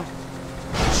taxi, will you?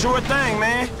 Sure thing,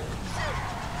 man.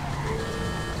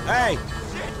 Hey,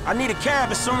 I need a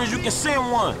cab as soon as you can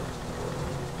send one.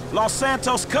 Los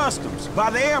Santos Customs,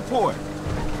 by the airport.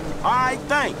 All right,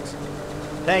 thanks.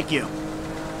 Thank you.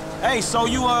 Hey, so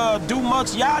you, do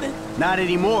much yachting? Not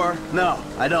anymore. No,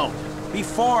 I don't.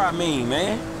 Before, I mean,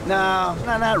 man. No,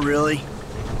 not really.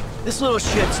 This little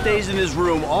shit stays in his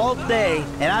room all day,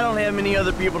 and I don't have many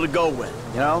other people to go with,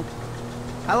 you know?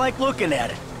 I like looking at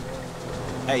it.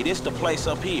 Hey, this the place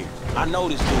up here. I know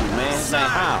this dude, man. His name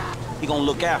Hal. He gonna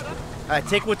look after it. All right,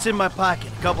 take what's in my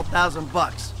pocket, a couple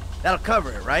 $1,000. That'll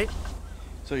cover it, right?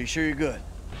 So you sure you're good?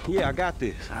 Yeah, I got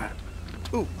this. All right.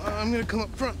 Ooh, I'm gonna come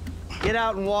up front. Get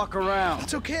out and walk around.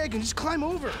 It's okay, I can just climb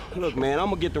over. Look, man, I'm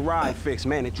gonna get the ride fixed,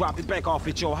 man, and drop it back off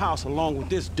at your house along with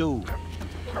this dude.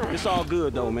 It's all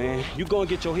good, though, man. You go and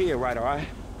get your head right, all right?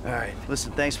 All right.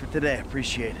 Listen, thanks for today.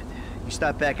 Appreciate it. You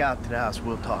stop back out to the house,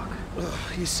 we'll talk.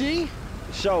 You see?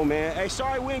 Show, man. Hey,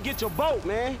 sorry we didn't get your boat,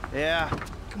 man. Yeah.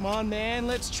 Come on, man.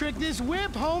 Let's trick this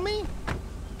whip, homie.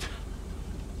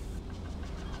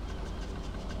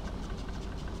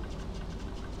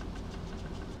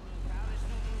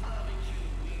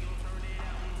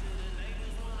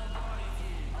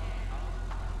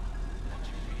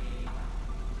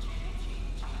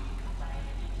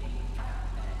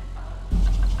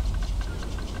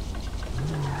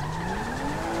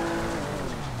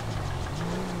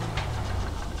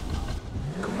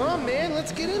 Come on, man.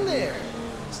 Let's get in there.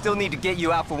 Still need to get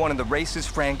you out for one of the races,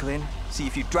 Franklin. See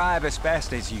if you drive as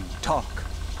fast as you talk.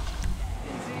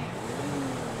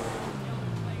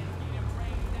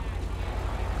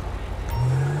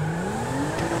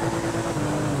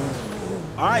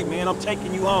 All right, man, I'm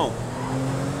taking you home.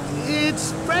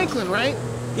 It's Franklin, right?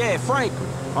 Yeah, Franklin,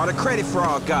 or the credit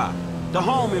fraud guy, the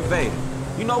home invader.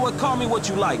 You know what? Call me what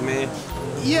you like, man.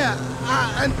 Yeah,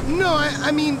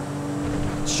 I mean,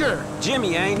 sure.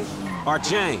 Jimmy, ain't it? Or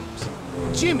James?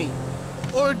 Jimmy.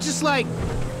 Or just like,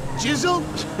 Jizzle?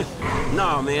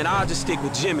 Nah, man, I'll just stick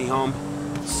with Jimmy, homie.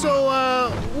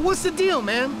 So, what's the deal,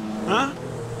 man? Huh?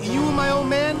 You and my old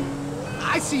man?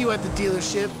 I see you at the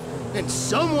dealership, and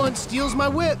someone steals my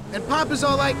whip, and Papa's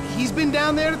all like, he's been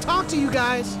down there to talk to you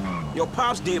guys. Your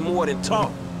pops did more than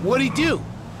talk. What'd he do?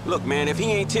 Look, man, if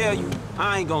he ain't tell you,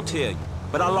 I ain't gonna tell you.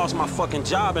 But I lost my fucking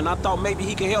job, and I thought maybe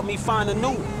he could help me find a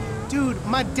new one. Dude,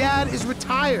 my dad is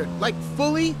retired, like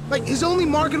fully. Like his only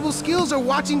marketable skills are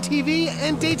watching TV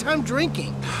and daytime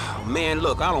drinking. Man,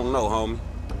 look, I don't know, homie.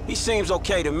 He seems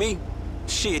okay to me.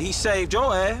 Shit, he saved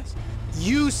your ass.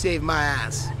 You saved my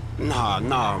ass. Nah,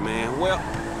 man.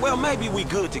 Well, maybe we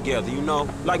good together, you know?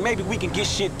 Like maybe we can get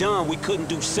shit done we couldn't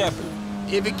do separately.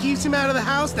 If it keeps him out of the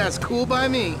house, that's cool by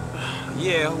me.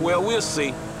 Yeah, well, we'll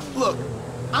see. Look,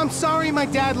 I'm sorry my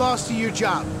dad lost you your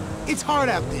job. It's hard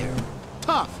out there.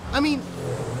 Tough. I mean...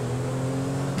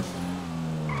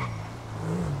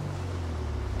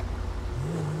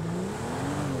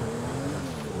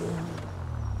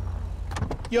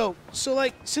 Yo, so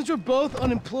like, since we're both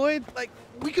unemployed, like,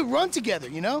 we could run together,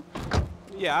 you know?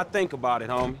 Yeah, I think about it,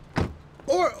 homie.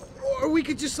 Or we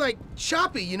could just like,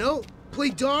 shop it, you know? Play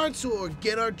darts or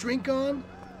get our drink on.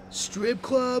 Strip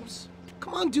clubs.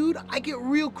 Come on, dude. I get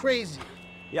real crazy.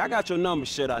 Yeah, I got your number,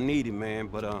 shit. I need it, man.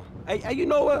 But, hey, you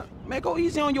know what? Man, go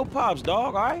easy on your pops,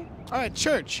 dog, all right? All right,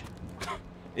 church.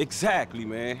 Exactly,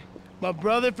 man. My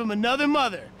brother from another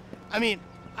mother. I mean,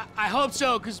 I hope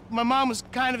so, because my mom was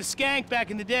kind of a skank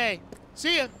back in the day.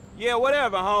 See ya. Yeah,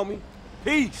 whatever, homie.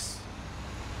 Peace.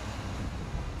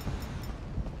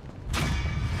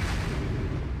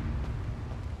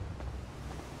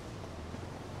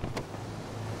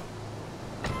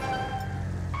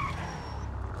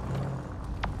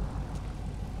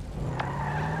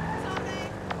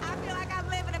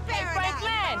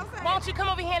 Why don't you come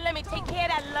over here and let me take care of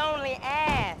that lonely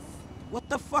ass? What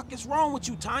the fuck is wrong with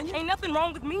you, Tanya? Ain't nothing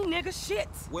wrong with me, nigga. Shit.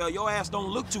 Well, your ass don't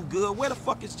look too good. Where the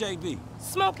fuck is JB?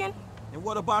 Smoking. And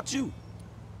what about you?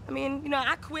 I mean, you know,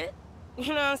 I quit. You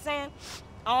know what I'm saying?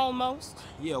 Almost.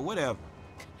 Yeah, whatever.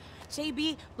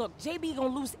 JB, look, JB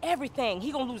gonna lose everything.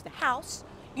 He gonna lose the house,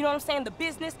 you know what I'm saying, the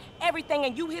business, everything,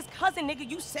 and you his cousin, nigga.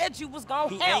 You said you was gonna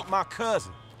help. He ain't my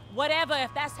cousin. Whatever,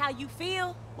 if that's how you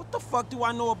feel. What the fuck do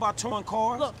I know about towing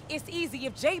cars? Look, it's easy.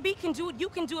 If JB can do it, you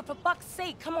can do it, for fuck's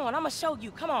sake. Come on, I'ma show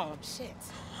you. Come on, shit.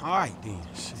 All right, then.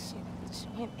 Shit. Show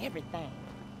him everything.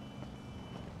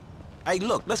 Hey,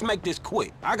 look, let's make this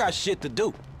quick. I got shit to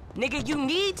do. Nigga, you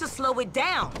need to slow it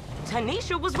down.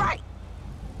 Tanisha was right.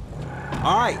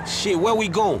 All right, shit, where we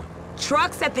going?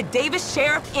 Trucks at the Davis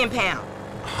Sheriff Impound.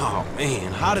 Oh,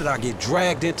 man, how did I get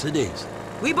dragged into this?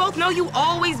 We both know you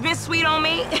always been sweet on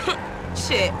me.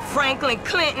 Shit, Franklin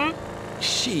Clinton.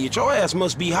 Shit, your ass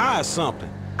must be high or something.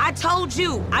 I told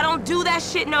you, I don't do that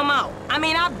shit no more. I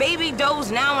mean, I baby doze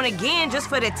now and again just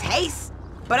for the taste.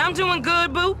 But I'm doing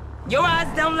good, boo. Your eyes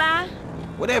don't lie.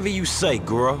 Whatever you say,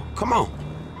 girl. Come on.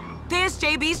 There's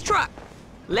JB's truck.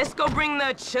 Let's go bring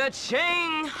the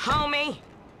cha-ching, homie.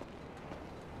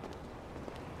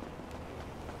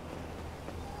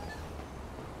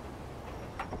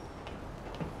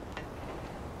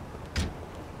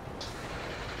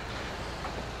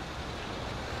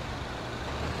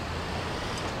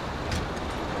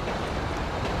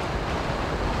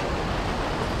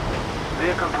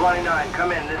 Vehicle 29,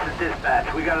 come in. This is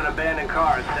dispatch. We got an abandoned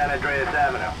car at San Andreas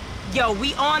Avenue. Yo,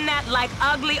 we on that like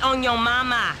ugly on your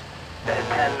mama.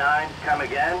 10-9, come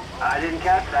again? I didn't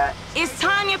catch that. It's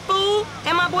Tanya, fool,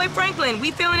 and my boy Franklin.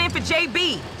 We filling in for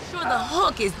JB. Sure, the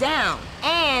hook is down,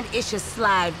 and it should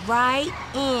slide right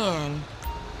in.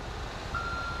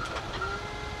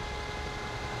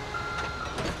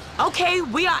 Okay,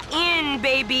 we are in,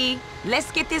 baby.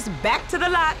 Let's get this back to the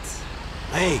lot.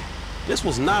 Hey, this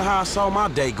was not how I saw my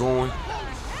day going.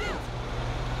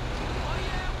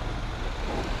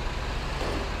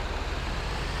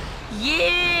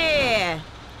 Yeah,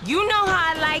 you know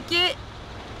how I like it.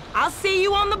 I'll see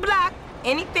you on the block.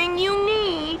 Anything you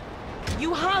need,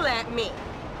 you holler at me.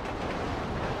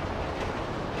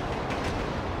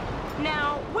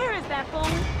 Now, where is that fool?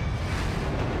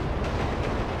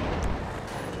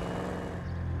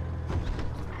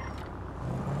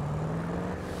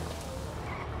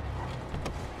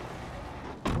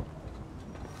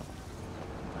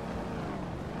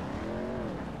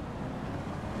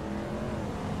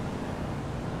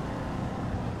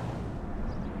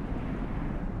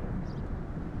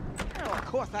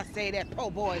 Of course I say that po'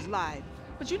 boy's live.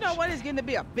 But you know what? It's getting to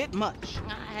be a bit much.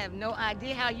 I have no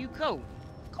idea how you cope.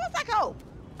 Of course I cope.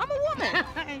 I'm a woman.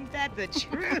 Ain't that the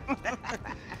truth?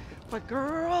 But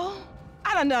girl,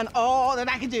 I done all that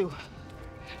I can do.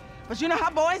 But you know how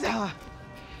boys are.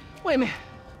 Wait a minute.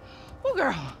 Oh,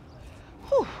 girl.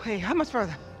 Whew, hey, how much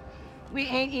further? We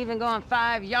ain't even gone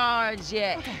 5 yards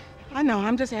yet. Okay. I know,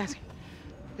 I'm just asking.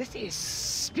 This is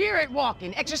spirit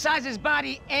walking. Exercises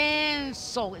body and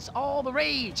soul. It's all the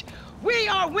rage. We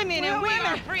are women and we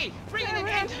are free. Free in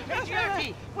the end.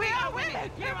 Patriarchy. We are women.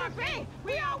 You are free.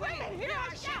 We are women. Here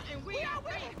are shout. And we are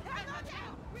women.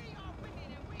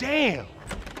 Damn.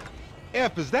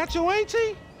 F, is that your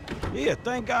auntie? Yeah,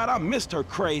 thank God I missed her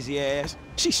crazy ass.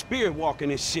 She's spirit walking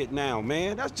this shit now,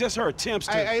 man. That's just her attempts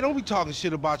to... Hey, don't be talking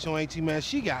shit about your auntie, man.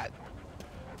 She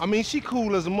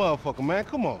cool as a motherfucker, man.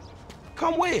 Come on.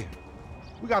 Come where?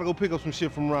 We gotta go pick up some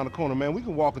shit from around the corner, man. We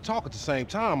can walk and talk at the same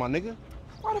time, my nigga.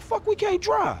 Why the fuck we can't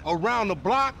drive? Around the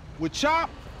block with Chop?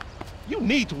 You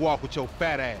need to walk with your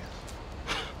fat ass.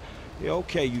 Yeah,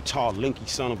 okay, you tall, linky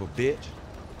son of a bitch.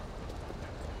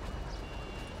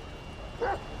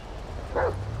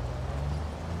 Come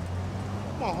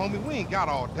on, homie, we ain't got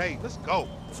all day. Let's go.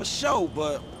 For sure,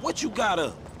 but what you got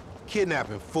up?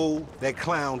 Kidnapping, fool. That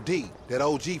clown D. That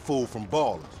OG fool from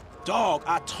Ballers. Dog,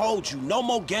 I told you, no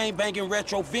more gang-banging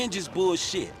retro vengeance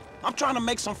bullshit. I'm trying to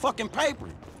make some fucking paper.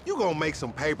 You gonna make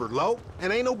some paper, Lo.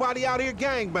 And ain't nobody out here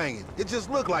gangbanging. It just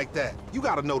look like that. You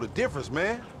gotta know the difference,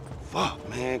 man. Fuck,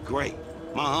 man, great.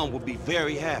 My aunt would be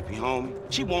very happy, homie.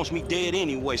 She wants me dead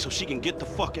anyway so she can get the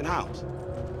fucking house.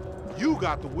 You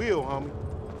got the wheel, homie.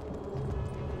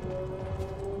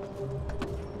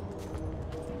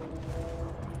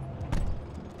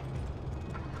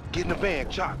 Get in the van,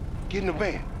 Chop. Get in the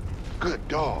van. Good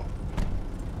dog.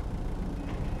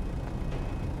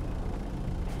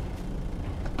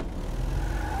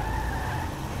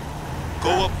 Go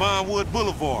up Vinewood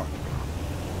Boulevard.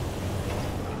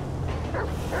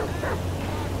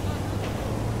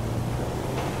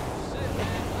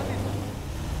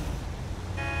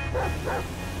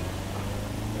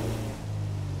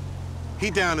 He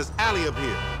down this alley up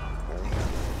here.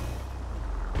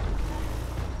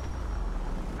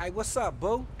 Hey, what's up,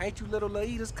 boo? Ain't you little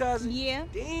Laida's cousin? Yeah.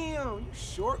 Damn, you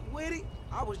short with it?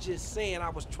 I was just saying, I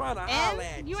was trying to holler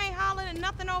at you. You ain't hollering at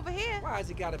nothing over here. Why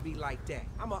it gotta be like that?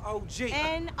 I'm an OG.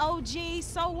 And OG,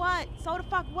 so what? So the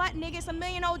fuck what, nigga? It's a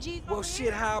million OGs. Well,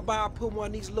 shit, how about I put one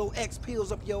of these little X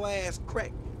pills up your ass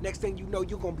crack? Next thing you know,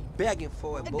 you're gonna be begging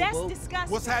for it, boo-boo. That's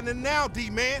disgusting. What's happening now,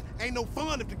 D-man? Ain't no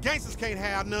fun if the gangsters can't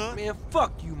have none. Man,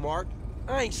 fuck you, Mark.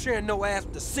 I ain't sharing no ass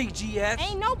with the CGS.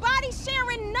 Ain't nobody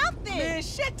sharing nothing. Man,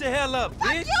 shut the hell up,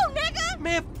 bitch. Fuck you, nigga.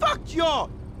 Man, fuck y'all.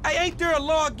 Hey, ain't there a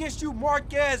law against you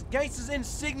mark-ass gangsters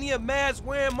insignia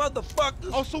mask-wearing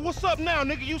motherfuckers? Oh, so what's up now,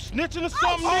 nigga? You snitching or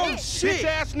something, nigga? Oh, shit.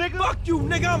 Bitch-ass nigga? Fuck you,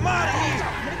 nigga. I'm out of here.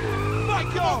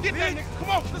 Fuck y'all, Get that nigga. Come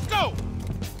on, let's go.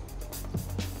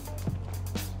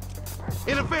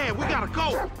 In the van, we gotta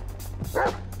go.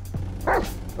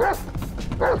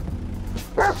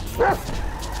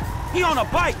 He on a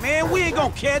bike, man. We ain't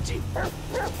gonna catch him.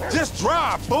 Just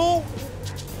drive, fool.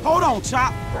 Hold on,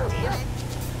 Chop.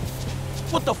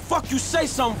 What the fuck you say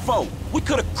something for? We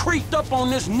could've creeped up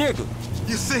on this nigga.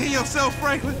 You see yourself,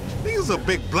 Franklin? He's a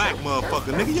big black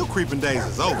motherfucker, nigga. Your creeping days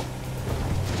is over.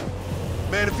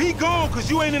 Man, if he gone cause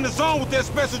you ain't in the zone with that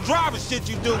special driver shit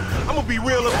you do, I'm gonna be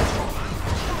real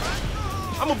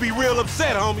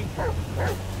upset, homie.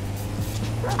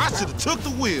 I should've took the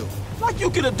wheel. Like you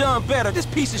could've done better. This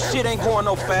piece of shit ain't going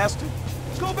no faster.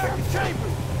 Go back to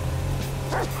Chambers.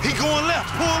 He going left.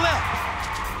 Pull left.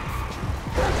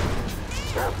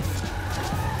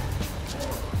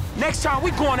 Next time,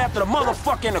 we going after the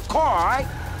motherfucker in the car, all right?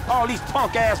 All these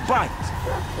punk-ass bikes.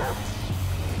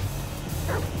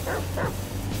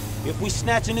 If we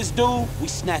snatching this dude, we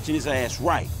snatching his ass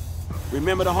right.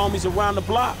 Remember the homies around the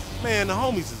block? Man, the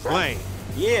homies is lame.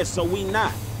 Yeah, so we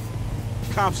not.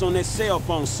 Cops on their cell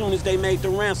phone soon as they made the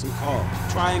ransom call.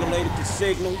 Triangulated the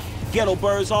signal. Ghetto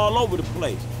birds all over the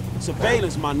place.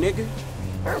 Surveillance, my nigga.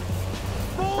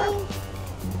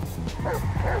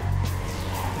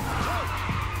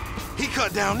 He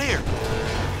cut down there.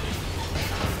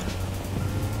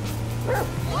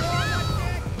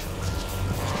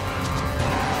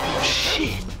 Oh,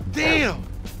 shit. Damn.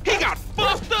 He got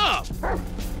fucked up.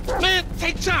 Man,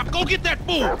 take Chop. Go get that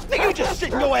fool. Nigga, you just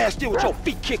sitting your ass there with your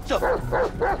feet kicked up.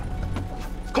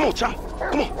 Come on, Chop.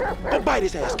 Come on. Go bite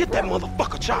his ass. Get that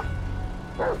motherfucker, Chop.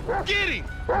 Get him.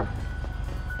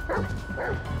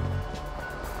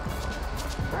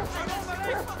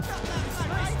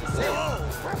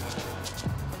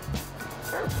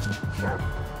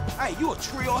 Hey, you a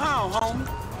trio hound, homie.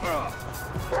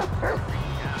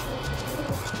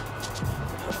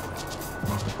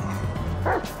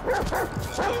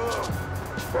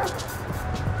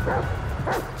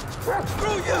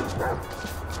 Screw you!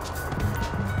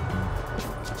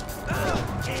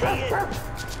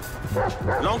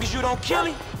 Long as you don't kill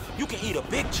him, you can eat a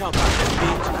big chunk out of this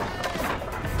bitch.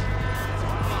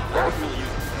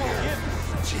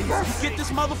 You get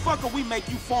this motherfucker, we make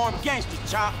you farm gangsters,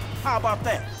 Chop. How about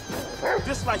that?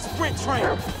 Just like sprint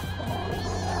training.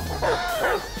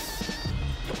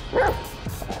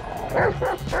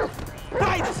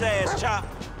 Bite his ass, Chop.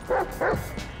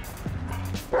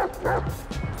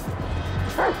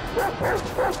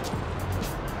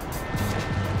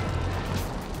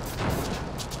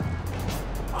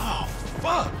 Oh,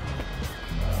 fuck.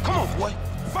 Come on, boy.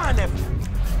 Find that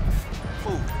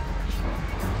fool.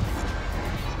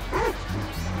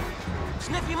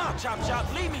 Sniff him out, Chop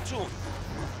Chop. Lead me to him.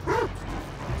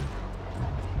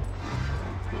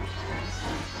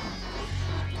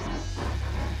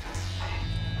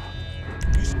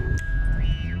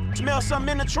 You smell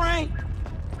something in the train?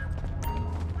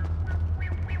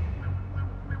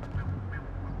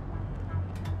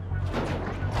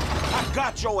 I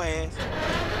got your ass.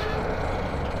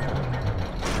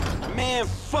 Man,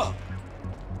 fuck.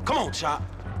 Come on, Chop.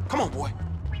 Come on, boy.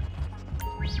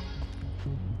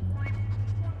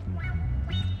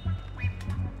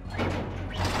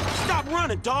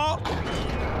 running, dawg?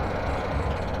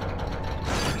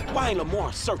 Why ain't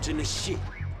Lamar searching this shit?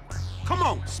 Come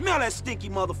on, smell that stinky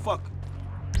motherfucker.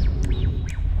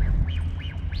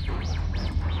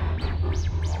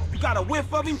 You got a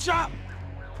whiff of him, Chop?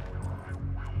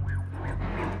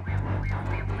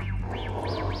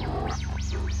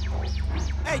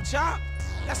 Hey, Chop,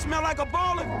 that smell like a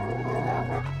baller?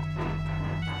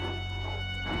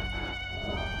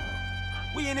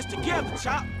 We in this together,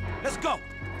 Chop. Let's go.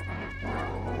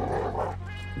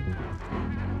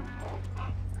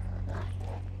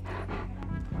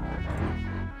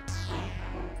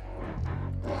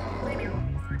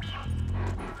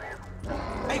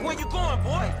 Hey, where you going,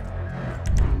 boy?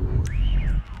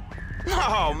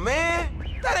 No, man.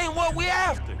 That ain't what we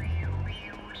after.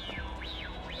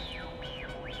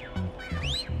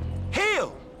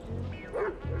 Hill!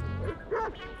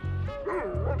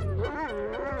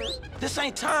 This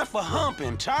ain't time for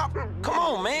humping, Chop. Come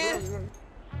on, man.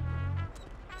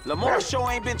 Lamar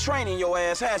sure ain't been training your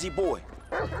ass, has he, boy?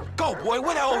 Go, boy.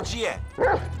 Where that OG at?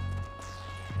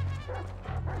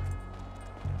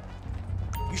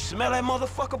 You smell that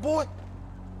motherfucker, boy?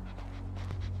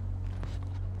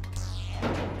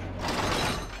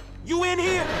 You in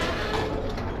here?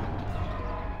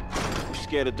 You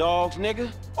scared of dogs,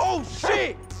 nigga? Oh,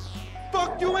 shit!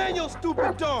 Fuck you and your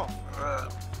stupid dog!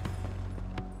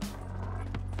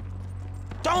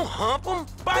 Don't hump him.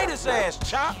 Bite his ass,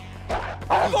 Chop.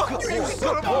 Fuck you,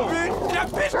 son of a bitch! That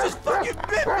bitch just fucking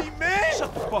bit me, man!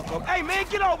 Shut the fuck up. Hey, man,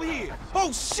 get over here.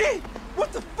 Oh, shit!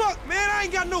 What the fuck, man? I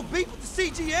ain't got no beef with the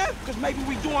CGF. Because maybe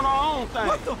we doing our own thing.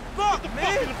 What the fuck,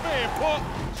 man? Fuck the fan, Pop.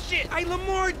 Shit. Hey,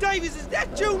 Lamar Davis, is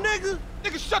that you, nigga?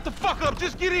 Nigga, shut the fuck up.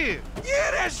 Just get in.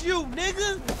 Yeah, that's you,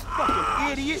 nigga.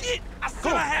 Fucking idiot. Shit. I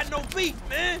said I had no beef,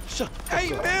 man. Shut the fuck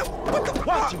Hey, up. man, what the Watch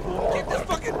fuck? it, boy. Get this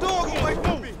fucking dog away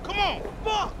from me. Come on.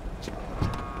 Fuck.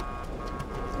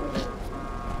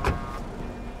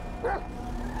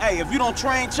 Hey, if you don't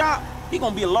train Chop, he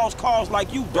gonna be a lost cause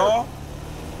like you, dawg.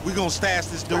 We gonna stash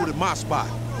this dude at my spot.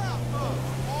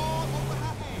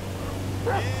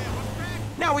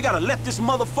 Now we gotta let this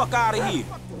motherfucker out of here.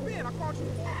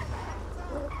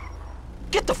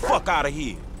 Get the fuck out of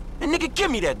here. And nigga,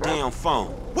 give me that damn phone.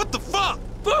 What the fuck?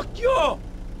 Fuck y'all.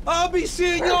 I'll be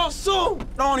seeing y'all soon.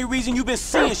 The only reason you been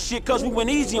seeing shit cause we went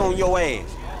easy on your ass.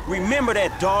 Remember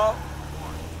that, dawg.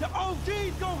 The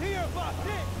OG's gonna hear about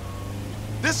this.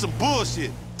 This some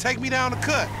bullshit. Take me down the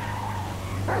cut.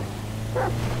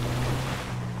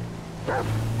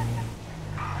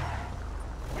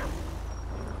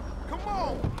 Come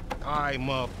on. All right,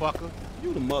 motherfucker.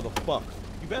 You the motherfucker.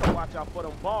 You better watch out for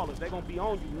them ballers. They gonna be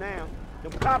on you now.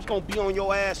 Them cops gonna be on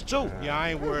your ass, too. Yeah,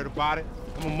 I ain't worried about it.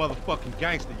 I'm a motherfucking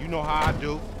gangster. You know how I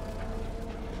do.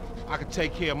 I can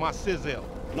take care of my sizzle.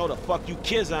 No, the fuck you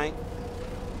kids ain't.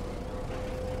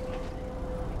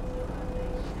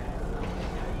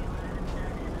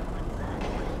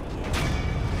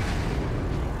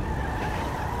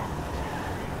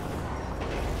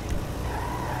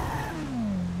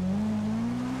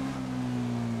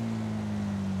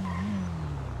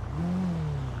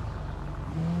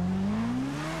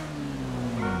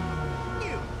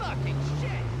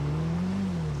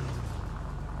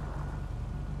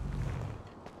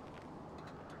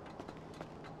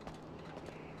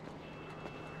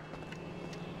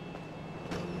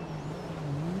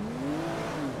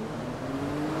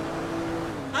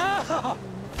 Oh,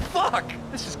 fuck!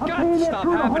 This has got to stop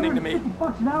happening to me.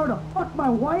 $150 an hour to fuck my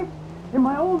wife in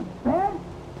my own bed?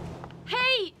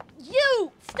 Hey,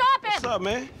 you! Stop it! What's up,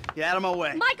 man? Get out of my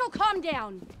way. Michael, calm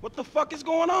down. What the fuck is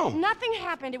going on? Nothing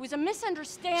happened. It was a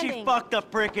misunderstanding. She fucked a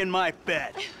brick in my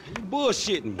bed. You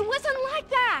bullshitting It me. wasn't like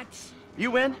that.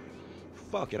 You in?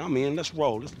 Fuck it, I'm in. Let's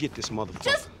roll. Let's get this motherfucker.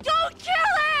 Just don't kill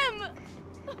him!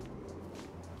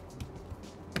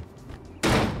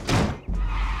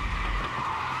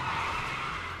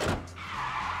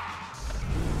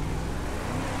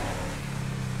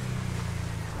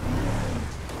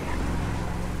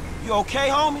 You okay,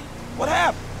 homie? What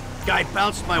happened? Guy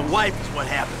bounced my wife is what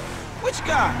happened. Which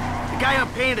guy? The guy I'm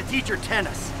paying to teach her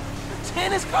tennis. The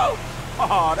tennis coach?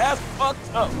 Oh, that's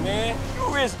fucked up, man.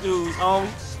 You rich dudes, homie.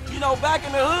 You know, back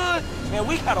in the hood, man,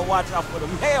 we gotta watch out for the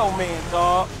mailman,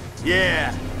 dawg.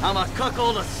 Yeah, I'm a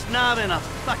cuckold, a snob, and a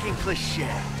fucking cliche.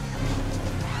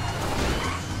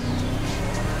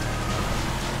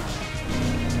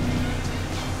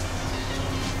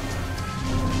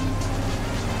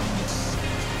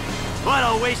 What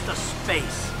a waste of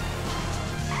space.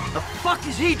 The fuck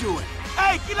is he doing?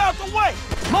 Hey, get out the way!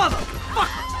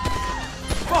 Motherfucker!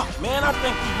 Fuck, man, I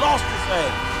think he lost his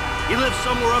ass. He lives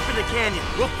somewhere up in the canyon.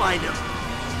 We'll find him.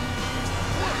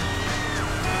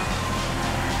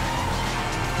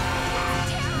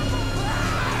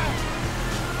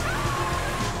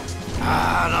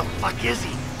 fuck is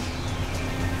he?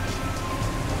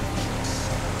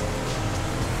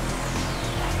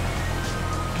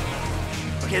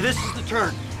 Okay, this is the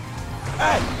turn.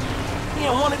 Hey, he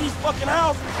in one of these fucking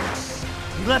houses.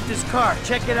 He left his car.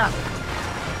 Check it out.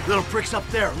 Little prick's up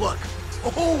there. Look.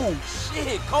 Oh,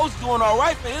 shit. Coach doing all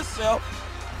right for himself.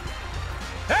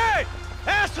 Hey!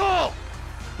 Asshole!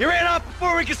 You ran off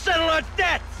before we could settle our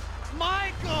debts!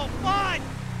 Michael, Bud!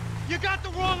 You got the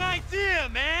wrong idea,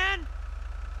 man!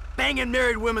 Banging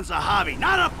married women's a hobby,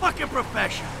 not a fucking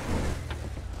profession!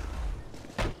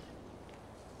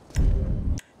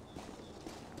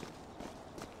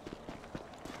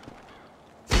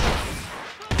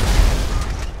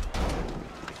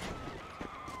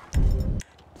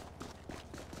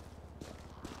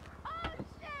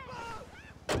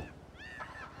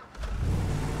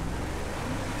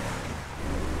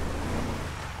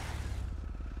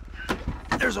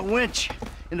 There's a winch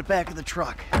in the back of the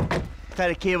truck.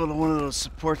 Tied a cable to one of those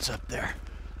supports up there.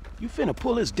 You finna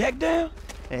pull his deck down?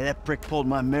 Hey, that prick pulled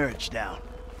my marriage down.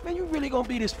 Man, you really gonna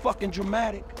be this fucking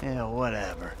dramatic? Yeah,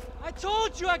 whatever. I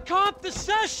told you I'd comp the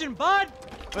session, Bud!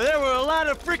 Well, there were a lot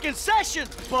of freaking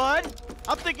sessions, Bud!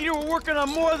 I'm thinking you were working on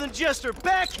more than just her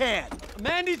backhand.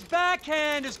 Mandy's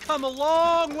backhand has come a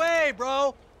long way,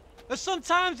 bro. But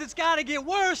sometimes it's gotta get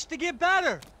worse to get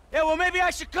better. Yeah, well, maybe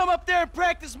I should come up there and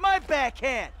practice my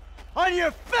backhand. On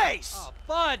your face! Oh,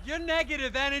 Bud, your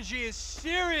negative energy is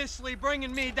seriously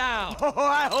bringing me down. Oh,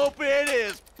 I hope it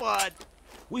is, Bud.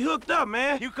 We hooked up,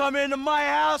 man. You come into my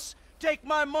house, take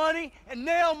my money, and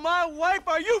nail my wife?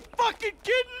 Are you fucking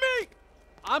kidding me?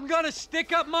 I'm gonna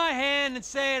stick up my hand and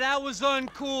say that was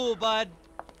uncool, Bud.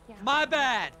 My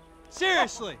bad.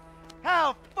 Seriously.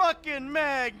 How fucking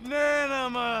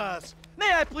magnanimous!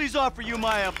 May I please offer you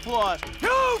my applause?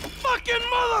 You fucking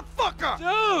motherfucker!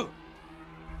 Dude!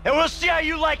 And we'll see how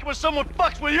you like it when someone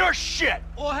fucks with your shit!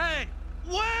 Oh, hey!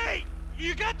 Wait!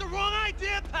 You got the wrong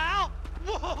idea, pal!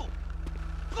 Whoa!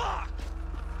 Fuck!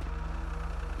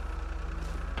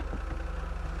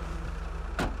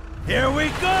 Here we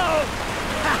go!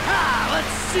 Ha ha!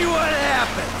 Let's see what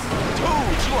happens!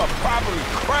 Dude, you are probably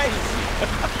crazy.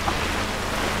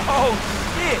 Oh,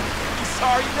 shit! You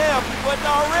sorry now if you wasn't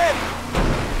already.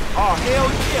 Oh, hell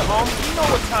yeah, homie. You know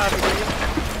what time it is.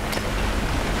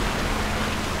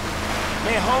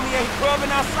 Man, homie ain't clubbing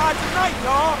outside tonight,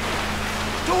 y'all.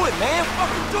 Do it, man.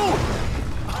 Fucking do it.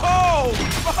 Oh,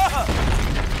 fuck.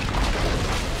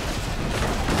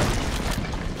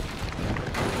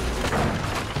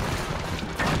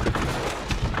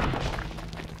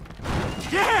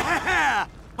 Yeah!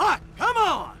 Fuck, come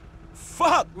on!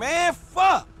 Fuck, man,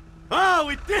 fuck. Oh,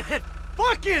 we did it!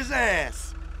 Fuck his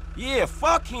ass! Yeah,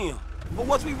 fuck him. But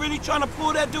was we really trying to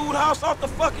pull that dude's house off the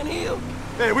fucking hill?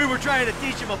 Hey, we were trying to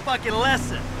teach him a fucking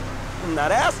lesson. Now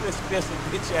that's an expensive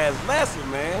bitch-ass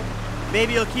lesson, man.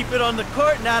 Maybe he'll keep it on the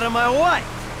court and out of my wife.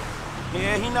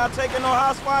 Yeah, he not taking no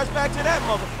housewives back to that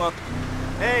motherfucker.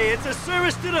 Hey, it's a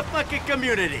service to the fucking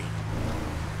community.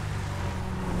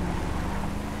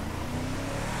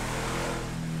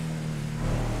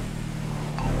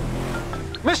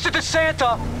 Mr.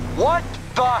 DeSanta, what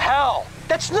the hell?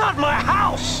 That's not my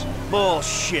house!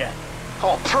 Bullshit.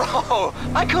 Oh, bro,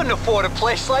 I couldn't afford a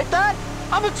place like that.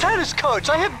 I'm a tennis coach.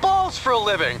 I hit balls for a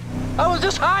living. I was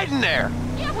just hiding there.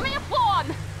 Give me a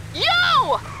phone!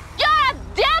 You! You're a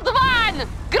dead one!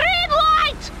 Green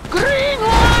light! Green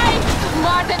light!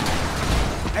 Martin!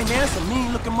 Hey, man, that's a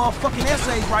mean-looking motherfucking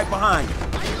essays right behind you.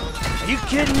 Are you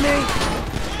kidding me?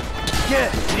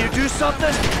 Kid, can you do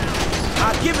something?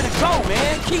 I'll give it a go,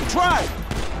 man. Keep trying.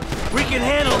 We can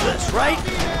handle this, right?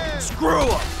 Screw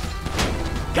him.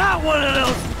 Got one of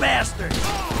those bastards.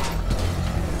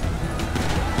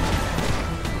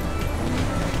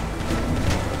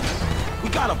 We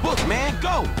got a book, man.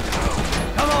 Go.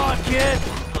 Come on, kid.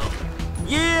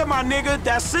 Yeah, my nigga.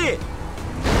 That's it.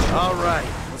 All right,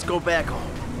 let's go back home.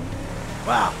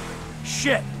 Wow.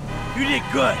 Shit. You did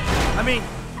good. I mean,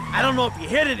 I don't know if you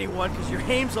hit anyone because your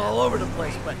aim's all over the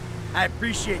place, but I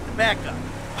appreciate the backup.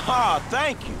 Ah,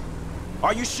 thank you.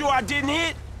 Are you sure I didn't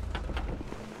hit?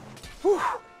 Whew.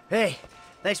 Hey,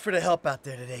 thanks for the help out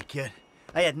there today, kid.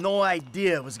 I had no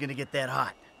idea it was gonna get that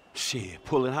hot. Shit,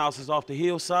 pulling houses off the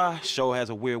hillside sure has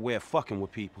a weird way of fucking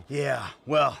with people. Yeah,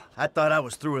 well, I thought I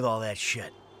was through with all that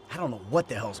shit. I don't know what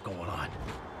the hell's going on.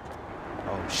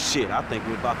 Oh, shit, I think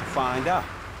we're about to find out.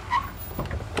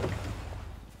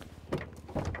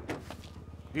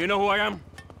 You know who I am?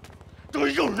 Do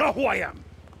you know who I am?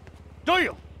 Do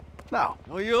you? No.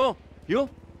 Oh, you? You?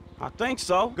 I think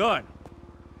so. Good.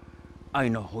 I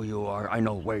know who you are. I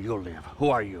know where you live. Who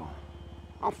are you?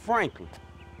 I'm Franklin.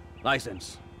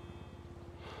 License.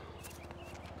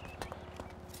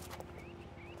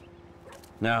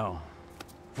 Now,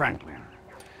 Franklin,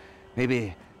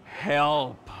 maybe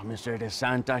help Mr.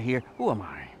 DeSanta here. Who am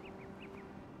I?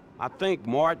 I think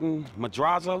Martin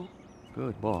Madrazo.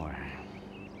 Good boy.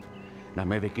 Now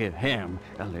maybe give him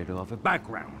a little of a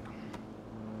background.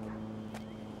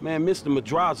 Man, Mr.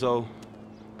 Madrazo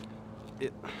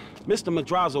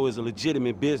is a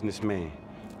legitimate businessman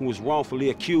who was wrongfully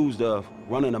accused of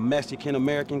running a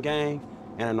Mexican-American gang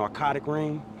and a narcotic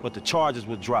ring, but the charges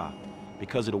were dropped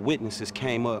because of the witnesses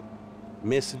came up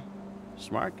missing.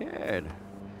 Smart kid.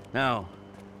 Now,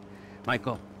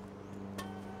 Michael,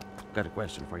 got a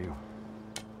question for you.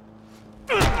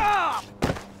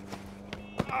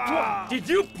 Did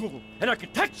you pull an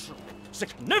architectural,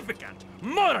 significant,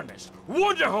 modernist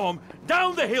wonder home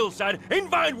down the hillside in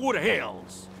Vinewood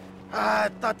Hills? I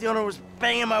thought the owner was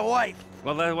banging my wife.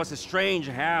 Well, that was a strange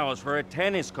house for a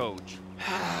tennis coach.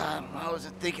 I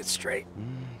wasn't thinking straight.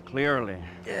 Clearly.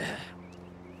 Yeah.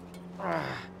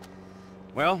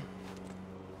 Well,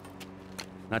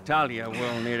 Natalia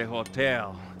will need a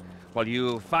hotel while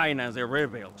you finance the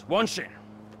rebuild, won't she?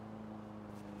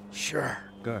 Sure.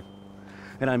 Good.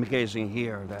 And I'm guessing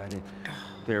here that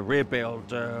the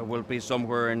rebuild will be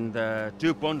somewhere in the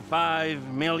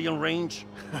 2.5 million range?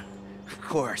 Of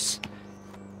course.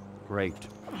 Great.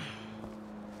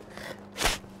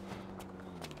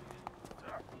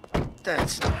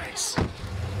 That's nice.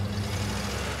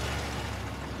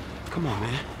 Come on,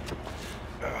 man.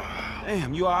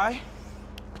 Damn, you all right?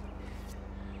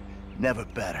 Never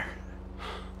better.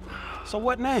 So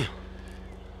what now?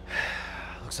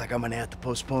 Looks like I'm gonna have to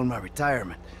postpone my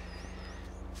retirement.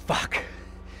 Fuck.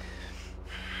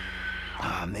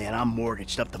 Oh man, I'm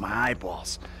mortgaged up to my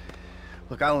eyeballs.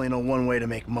 Look, I only know one way to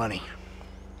make money.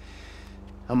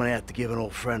 I'm gonna have to give an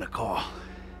old friend a call.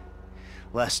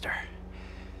 Lester.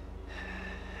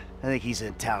 I think he's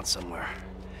in town somewhere.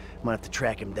 I'm gonna have to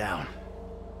track him down.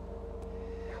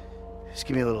 Just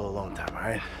give me a little alone time, all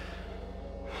right?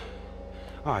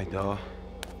 All right, dawg.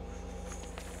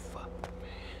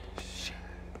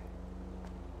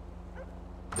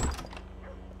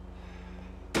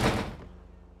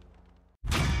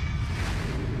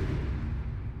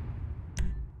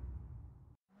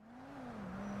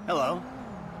 Hello.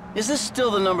 Is this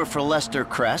still the number for Lester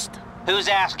Crest? Who's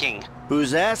asking?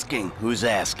 Who's asking? Who's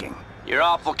asking? You're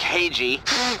awful cagey.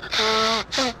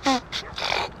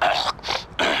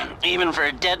 Even for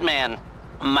a dead man,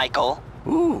 Michael.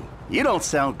 Ooh, you don't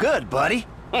sound good, buddy.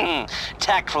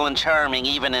 Tactful and charming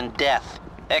even in death.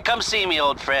 Hey, come see me,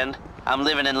 old friend. I'm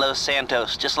living in Los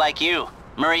Santos, just like you.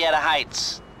 Murrieta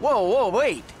Heights. Whoa,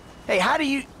 wait. Hey, how do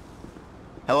you...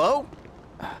 Hello?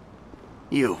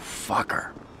 You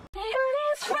fucker.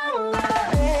 From